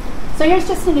 So here's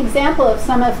just an example of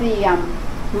some of the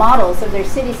models of their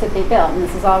cities that they built, and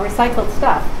this is all recycled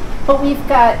stuff. But we've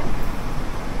got,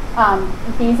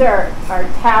 these are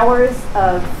towers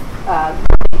of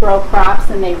they grow crops,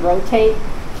 and they rotate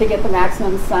to get the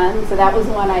maximum sun. So that was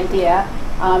one idea.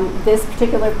 This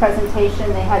particular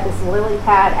presentation, they had this lily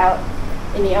pad out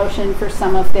in the ocean for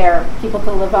some of their people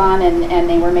to live on, and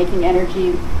they were making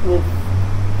energy with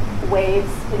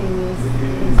waves hitting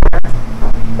these.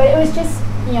 But it was just,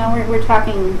 we're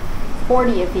talking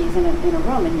 40 of these in a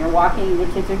room, and you're walking, the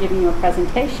kids are giving you a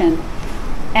presentation,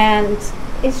 and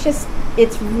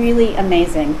it's really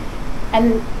amazing.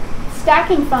 And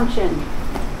stacking function,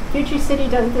 Future City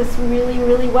does this really,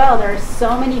 really well. There are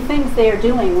so many things they are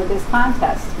doing with this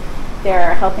contest.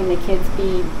 They're helping the kids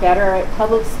be better at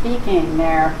public speaking.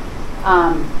 They're,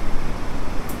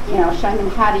 showing them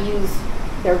how to use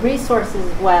their resources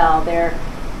well. They're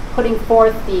putting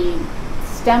forth the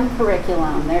STEM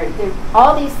curriculum. They're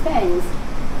all these things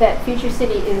that Future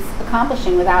City is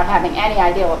accomplishing without having any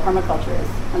idea what permaculture is.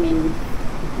 I mean,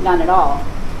 none at all.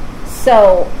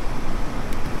 So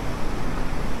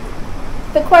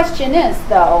the question is,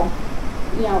 though,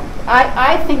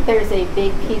 I think there's a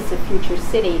big piece of Future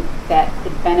City that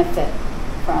could benefit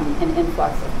from an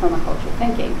influx of permaculture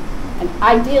thinking. And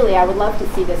ideally, I would love to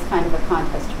see this kind of a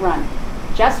contest run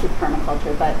just with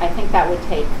permaculture, but I think that would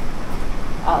take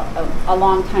a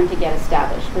long time to get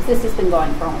established, because this has been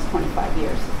going for almost 25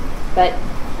 years. But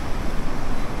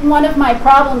one of my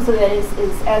problems with it is,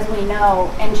 as we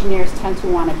know, engineers tend to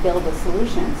want to build a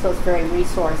solution, so it's very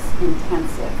resource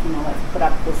intensive. You know, let's put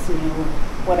up this new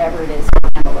whatever it is to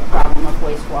handle the problem of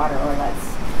wastewater, or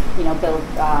let's, you know, build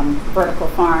vertical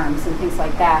farms and things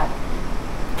like that.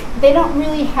 They don't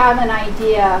really have an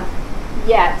idea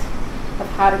yet of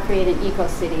how to create an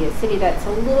eco-city, a city that's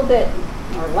a little bit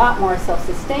or a lot more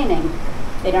self-sustaining.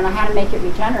 They don't know how to make it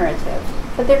regenerative.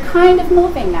 But they're kind of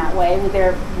moving that way with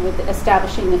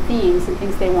establishing the themes and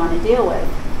things they want to deal with.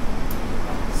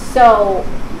 So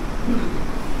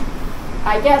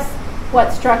I guess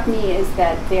what struck me is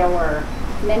that there were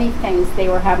many things they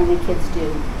were having the kids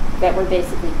do that were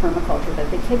basically permaculture,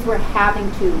 that the kids were having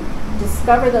to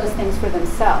discover those things for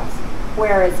themselves.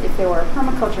 Whereas if there were a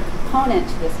permaculture component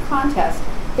to this contest,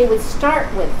 they would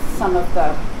start with some of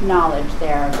the knowledge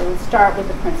there. They would start with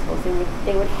the principles.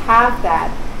 They would have that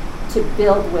to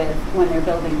build with when they're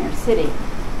building their city.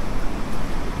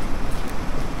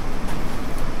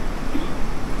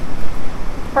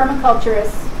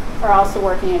 Permaculturists are also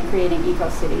working at creating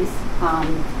eco-cities.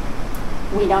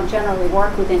 We don't generally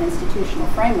work within institutional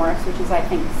frameworks, which is, I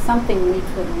think, something we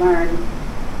could learn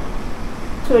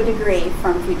to a degree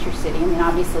from Future City. I mean,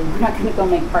 obviously, we're not going to go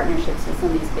make partnerships with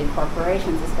some of these big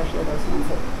corporations, especially those ones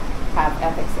that have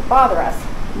ethics that bother us.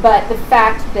 But the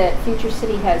fact that Future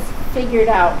City has figured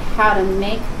out how to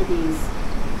make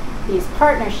these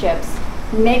partnerships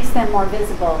makes them more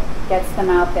visible, gets them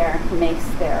out there, makes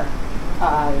their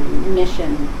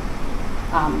mission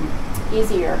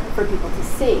easier for people to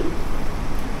see.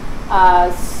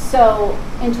 So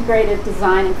integrated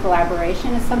design and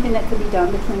collaboration is something that could be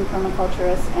done between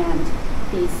permaculturists and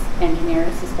these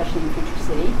engineers, especially in Future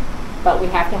City. But we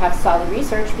have to have solid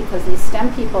research, because these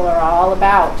STEM people are all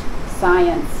about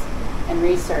science and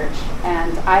research.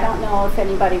 And I don't know if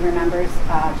anybody remembers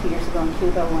 2 years ago in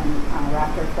Cuba when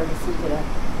Raptor Ferguson did a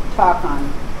talk on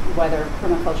whether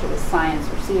permaculture was science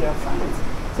or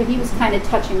pseudoscience. So he was kind of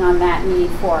touching on that need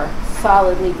for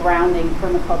solidly grounding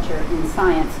permaculture in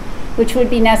science, which would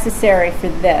be necessary for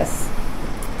this.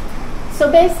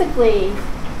 So basically,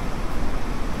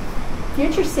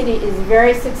 Future City is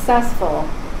very successful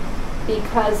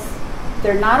because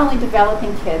they're not only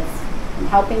developing kids and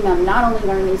helping them not only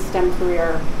learn these STEM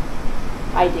career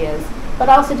ideas, but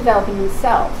also developing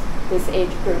themselves, this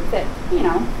age group that, you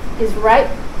know, is ripe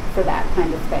for that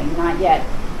kind of thing, not yet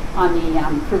on the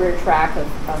career track of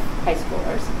high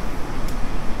schoolers.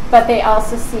 But they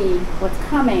also see what's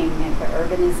coming, and the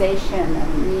urbanization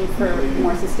and the need for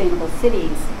more sustainable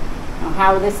cities, you know,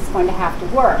 how this is going to have to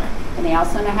work. And they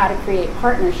also know how to create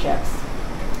partnerships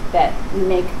that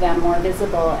make them more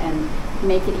visible and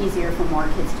make it easier for more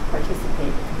kids to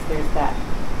participate, because there's that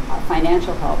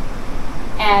financial help.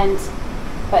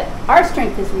 But our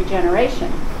strength is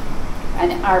regeneration.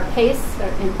 And our pace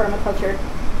in permaculture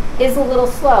is a little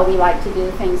slow. We like to do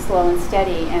things slow and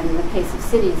steady, and the pace of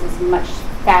cities is much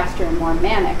faster and more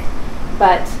manic.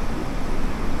 But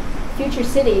Future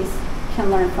Cities can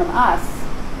learn from us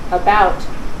about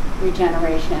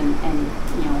regeneration and,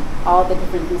 you know, all the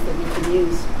different things that we can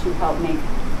use to help make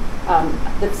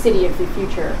the city of the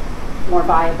future more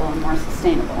viable and more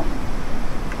sustainable.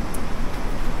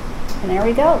 And there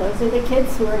we go. Those are the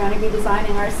kids who are going to be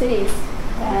designing our cities.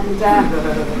 And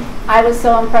I was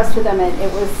so impressed with them.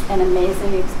 It was an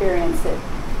amazing experience that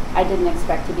I didn't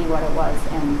expect to be what it was.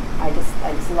 And I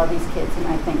just love these kids. And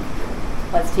I think,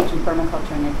 let's teach them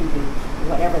permaculture, and they can do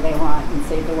whatever they want and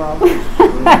save the world.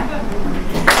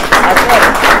 That's it.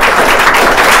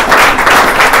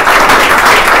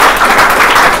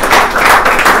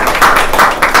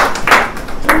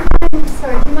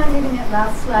 Sorry, do you mind leaving that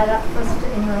last slide up for us to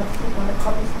anyone else who want to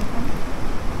copy something?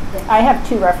 I have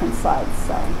 2 reference slides,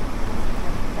 so.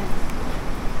 Thanks.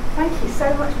 Thank you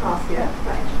so much, Marcia.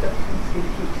 That introduction to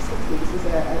Future Cities is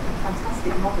a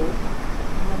fantastic model.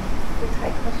 We'll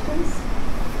take questions.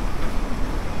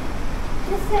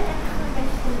 Just an extra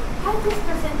question. How this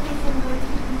presentation will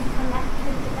be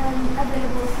collected and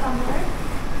available somewhere?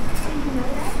 Do you know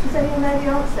that? Does anyone know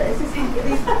the answer? Is this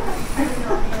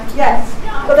Yes,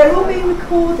 but they're all being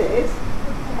recorded,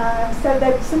 so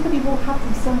somebody will have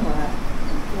them somewhere.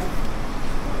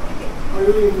 Are you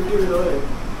willing to give it away?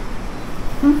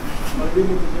 Are you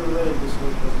willing to give away this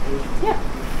whole presentation? Yeah.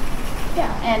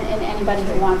 Yeah, and anybody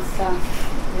who wants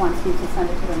me to send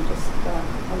it to them, just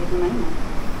I'll leave them my email.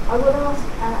 I will ask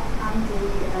Andy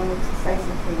to say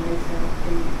something later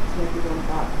to everyone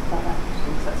about that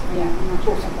question. So that's really an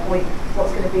important point.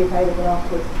 What's going to be available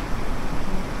afterwards?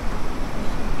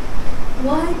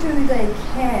 Why do they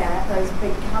care, those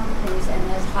big companies and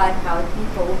those high-powered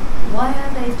people? Why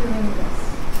are they doing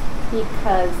this?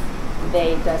 Because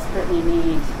they desperately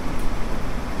need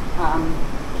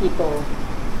people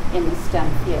in the STEM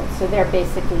field. So they're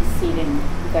basically seeding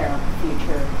their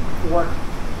future work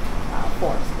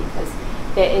force, because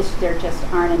there just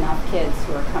aren't enough kids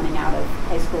who are coming out of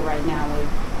high school right now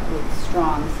with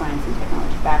strong science and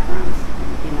technology backgrounds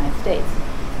in the United States.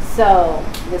 So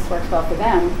this works well for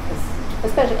them,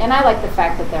 especially, and I like the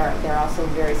fact that they're also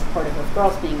very supportive of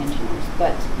girls being engineers,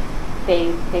 but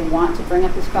they want to bring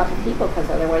up this crop of people, because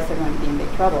otherwise they're going to be in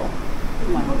big trouble.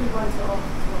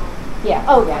 Yeah,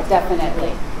 oh yeah,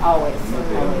 definitely, always.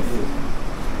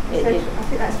 I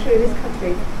think that's true in this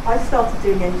country. I started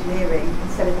doing engineering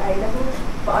instead of A-levels,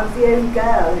 but I was the only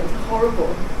girl and it was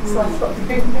horrible, so I stopped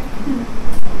doing it.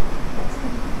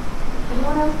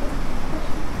 Anyone else?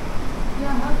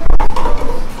 Yeah,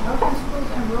 how can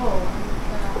schools enroll?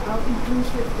 How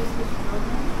inclusive is this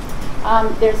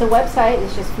program? There's a website,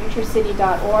 it's just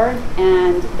futurecity.org,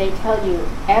 and they tell you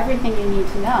everything you need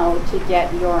to know to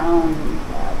get your own,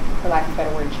 for lack of a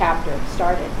better word, chapter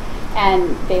started.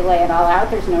 And they lay it all out.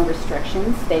 There's no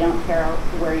restrictions. They don't care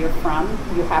where you're from.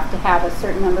 You have to have a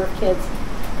certain number of kids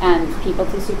and people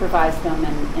to supervise them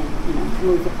and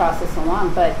move the process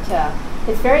along. But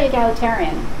it's very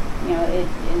egalitarian.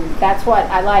 And that's what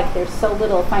I like. There's so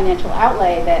little financial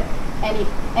outlay that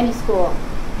any school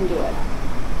can do it.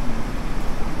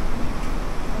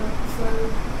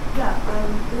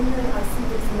 I see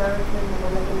this American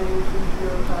and Lebanese,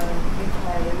 UK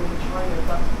and China,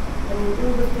 but I mean,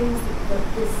 all the things that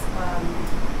this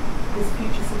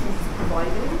future cities is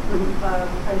providing, and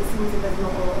it seems that there's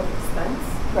not a lot of expense,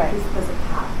 because there's a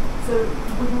cap. So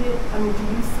wouldn't it, I mean, do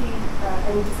you see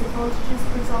any disadvantages,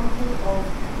 for example,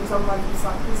 of like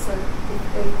recyclers? So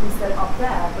if we set it up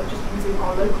there, but just using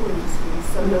our local industries,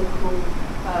 so local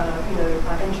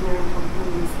engineering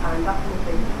companies and that kind of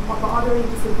thing, but are there any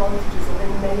disadvantages or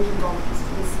any major advantages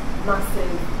to this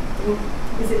massive, I mean,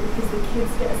 is it because the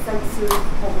kids get a sense of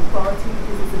authority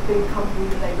because it's a big company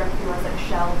that they recognise like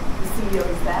Shell, the CEO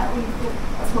is there, or you think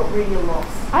that's not really a loss?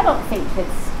 I don't think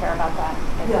kids care about that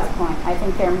at this point. I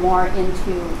think they're more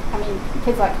into,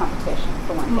 kids like competition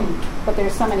for one thing, but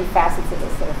there's so many facets of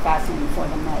this that are fascinating for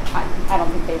them that I don't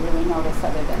think they really notice,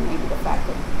 other than maybe the fact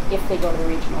that if they go to the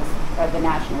regionals or the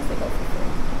nationals, they go for free.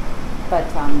 But,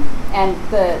 and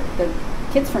the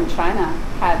kids from China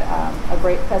had a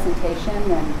great presentation,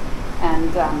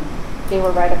 and they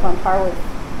were right up on par with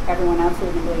everyone else who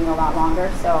had been doing it a lot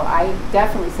longer. So I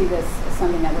definitely see this as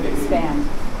something that would expand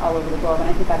all over the globe, and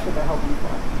I think that's what they're hoping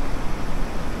for.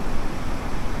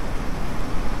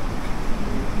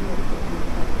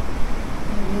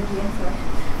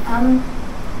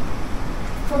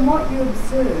 From what you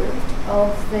observed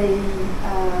of the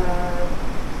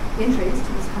entries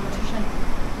to this competition,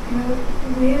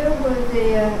 where were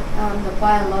the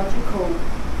biological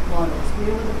models?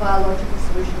 Where were the biological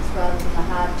solutions rather than the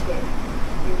hard tech?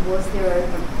 And was there a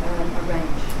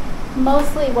range?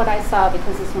 Mostly what I saw,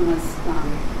 because this one was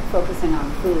focusing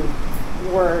on food,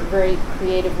 were very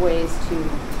creative ways to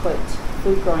put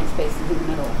food growing spaces in the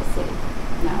middle of the city.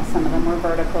 Now, some of them were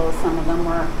vertical, some of them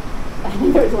were, I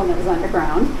think there was one that was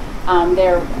underground.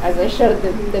 There, as I showed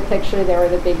the picture, there were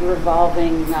the big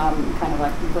revolving kind of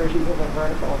like versions of a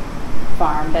vertical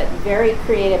farm, but very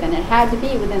creative, and it had to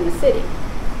be within the city.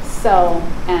 So,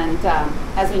 and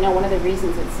as we know, one of the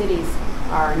reasons that cities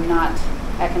are not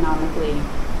economically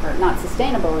or not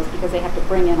sustainable is because they have to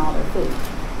bring in all their food.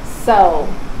 So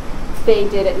they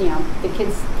did it, the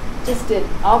kids just did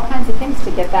all kinds of things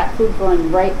to get that food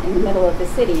growing right in the middle of the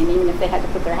city, and even if they had to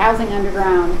put their housing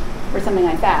underground or something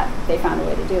like that, they found a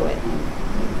way to do it. And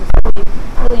it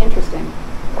was really interesting.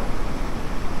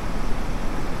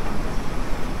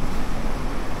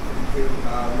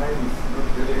 Mine is not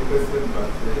really a question, but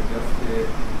just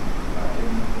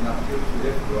an appeal to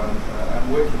everyone. I'm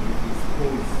working with the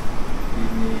schools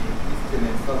in Eastern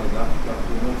and Southern Africa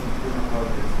promoting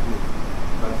permaculture schools,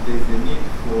 but there's a need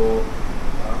for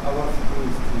our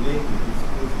schools to link with the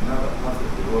schools in other parts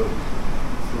of the world.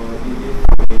 So if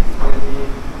there is any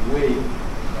way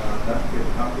that can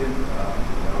happen, I'm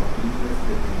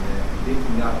interested in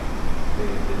linking up the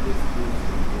schools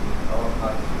in our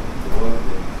parts of the world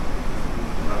and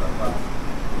schools in other parts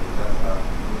that are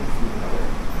in similar way.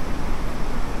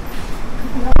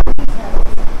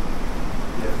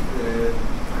 Yes.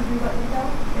 Could we write them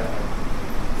down?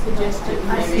 Suggestion.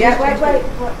 Wait.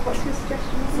 What's your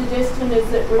suggestion? Suggestion is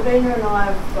that Robina and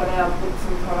I have got our books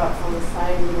and products on the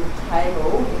same little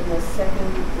table in the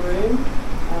second room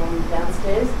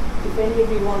downstairs. If any of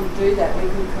you want to do that, we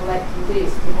could collect a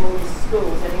list of all the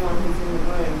schools, anyone who's in the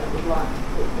room that would like to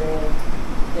put their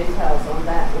details on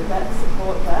that. Would that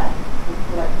support that?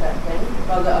 collect that then?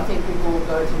 Rather, I think people will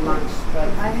go to lunch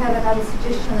straight. I have another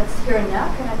suggestion that's here now.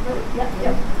 Can I put it? Yep,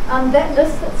 yep. That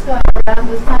list that's going around,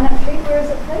 the sign-up sheet, where is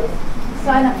it, please?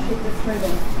 Sign-up sheet that's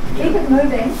moving. Keep it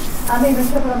moving. Even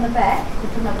put it on the back,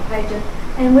 put another page in,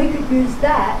 and we could use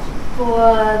that for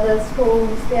the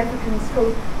schools, the African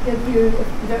schools. If you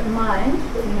don't mind,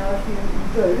 if you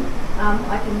do,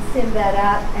 I can send that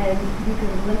out, and you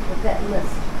can link with that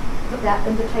list. Put that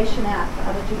invitation out for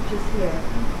other teachers here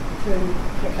to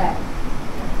get back.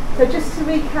 So just to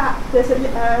recap, there's a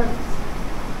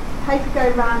paper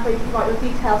going around where you can write your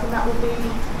details, and that will be,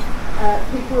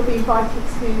 people will be invited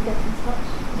to get in touch.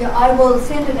 Yeah, I will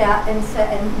send it out and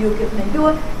you'll give me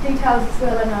your details as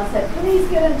well, and I'll say, please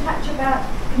get in touch about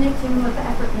connecting with the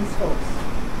African schools.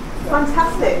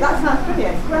 Fantastic, that sounds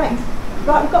brilliant, great.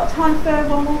 Right, we've got time for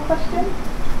one more question.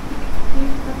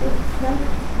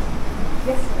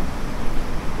 Yes, sir.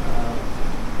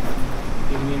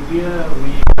 In India,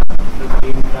 we have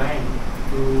been trying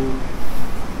to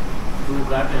do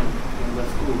garden in the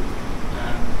school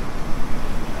and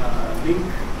link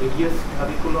various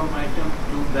curriculum items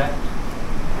to that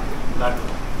garden.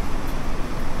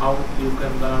 How you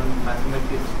can learn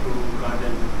mathematics to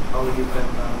garden, how you can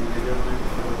learn measurements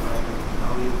to garden,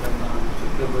 how you can learn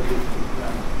suitability to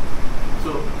garden.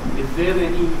 So, is there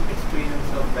any experience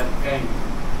of that kind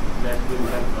that will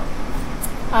help us?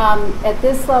 At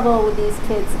this level with these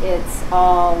kids, it's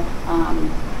all,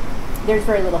 there's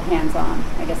very little hands-on,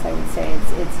 I guess I would say.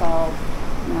 It's all,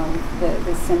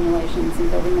 the simulations and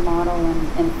building the model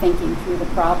and thinking through the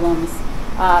problems.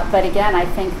 But again, I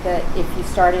think that if you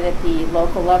started at the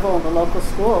local level, the local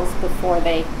schools, before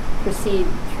they proceed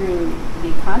through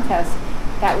the contest,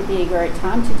 that would be a great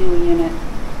time to do a unit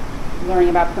learning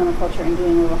about permaculture and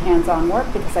doing a little hands-on work,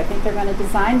 because I think they're going to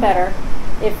design better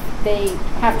if they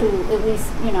have to at least,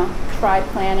 try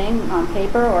planning on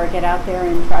paper or get out there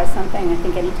and try something. I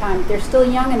think anytime they're still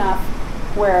young enough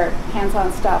where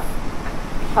hands-on stuff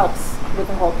helps with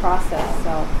the whole process.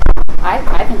 So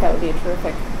I think that would be a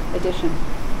terrific addition.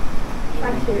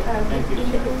 Thank you.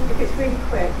 If it's really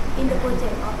quick. In the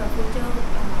project of the future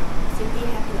city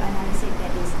have to analyze it,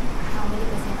 that is how many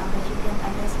percent of the children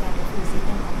understand the full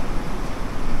system of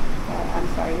I'm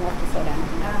sorry, you have to slow down.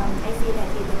 I see that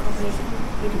in the cooperation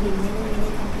between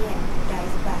many countries and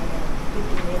guided by the big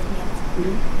investments,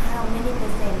 how many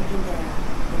percent in the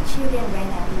children right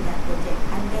now in that project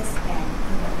understand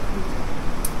permaculture?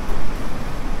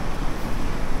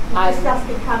 I'm just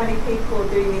asking how many people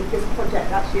doing this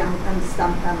project actually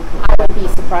understand permaculture. I would be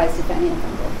surprised if any of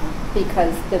them did,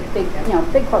 because the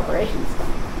big corporations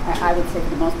don't. I would say for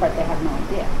the most part they have no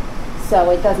idea. So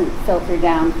it doesn't filter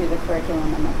down through the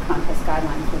curriculum and the contest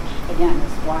guidelines, which again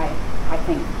is why I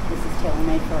think this is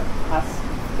tailor-made for us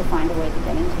to find a way to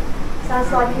get into.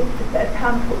 Sounds like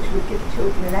permaculture would give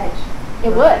children an edge.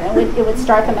 It would. It would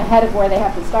start them ahead of where they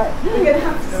have to start. We're going to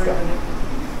have to start.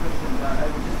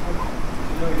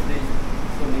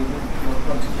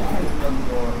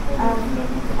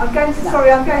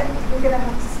 We're going to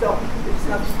have to stop because it's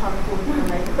lunchtime before we can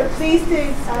make it. But please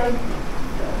do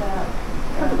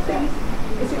please.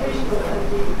 Is it really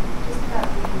just about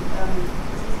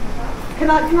can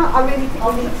I really think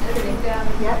we need to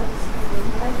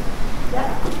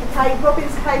okay,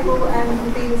 Robin's table and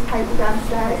Robina's table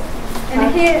downstairs. And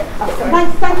here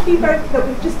thank you very much.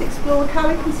 We've just explored how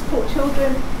we can support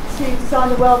children to design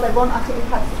the world they want. I think we've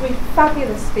had 3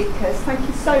 fabulous speakers. Thank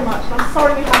you so much. And I'm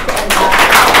sorry we have to end that.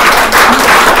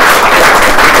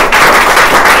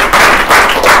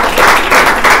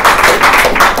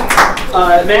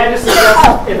 May I just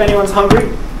suggest, if anyone's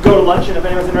hungry, go to lunch, and if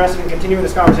anyone's interested in continuing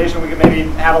this conversation, we can maybe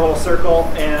have a little circle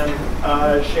and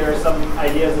share some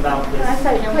ideas about this.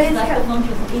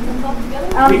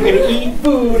 We can eat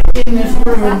food in this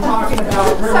room talking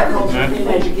about permaculture in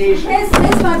education.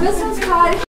 Here's my business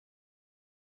card.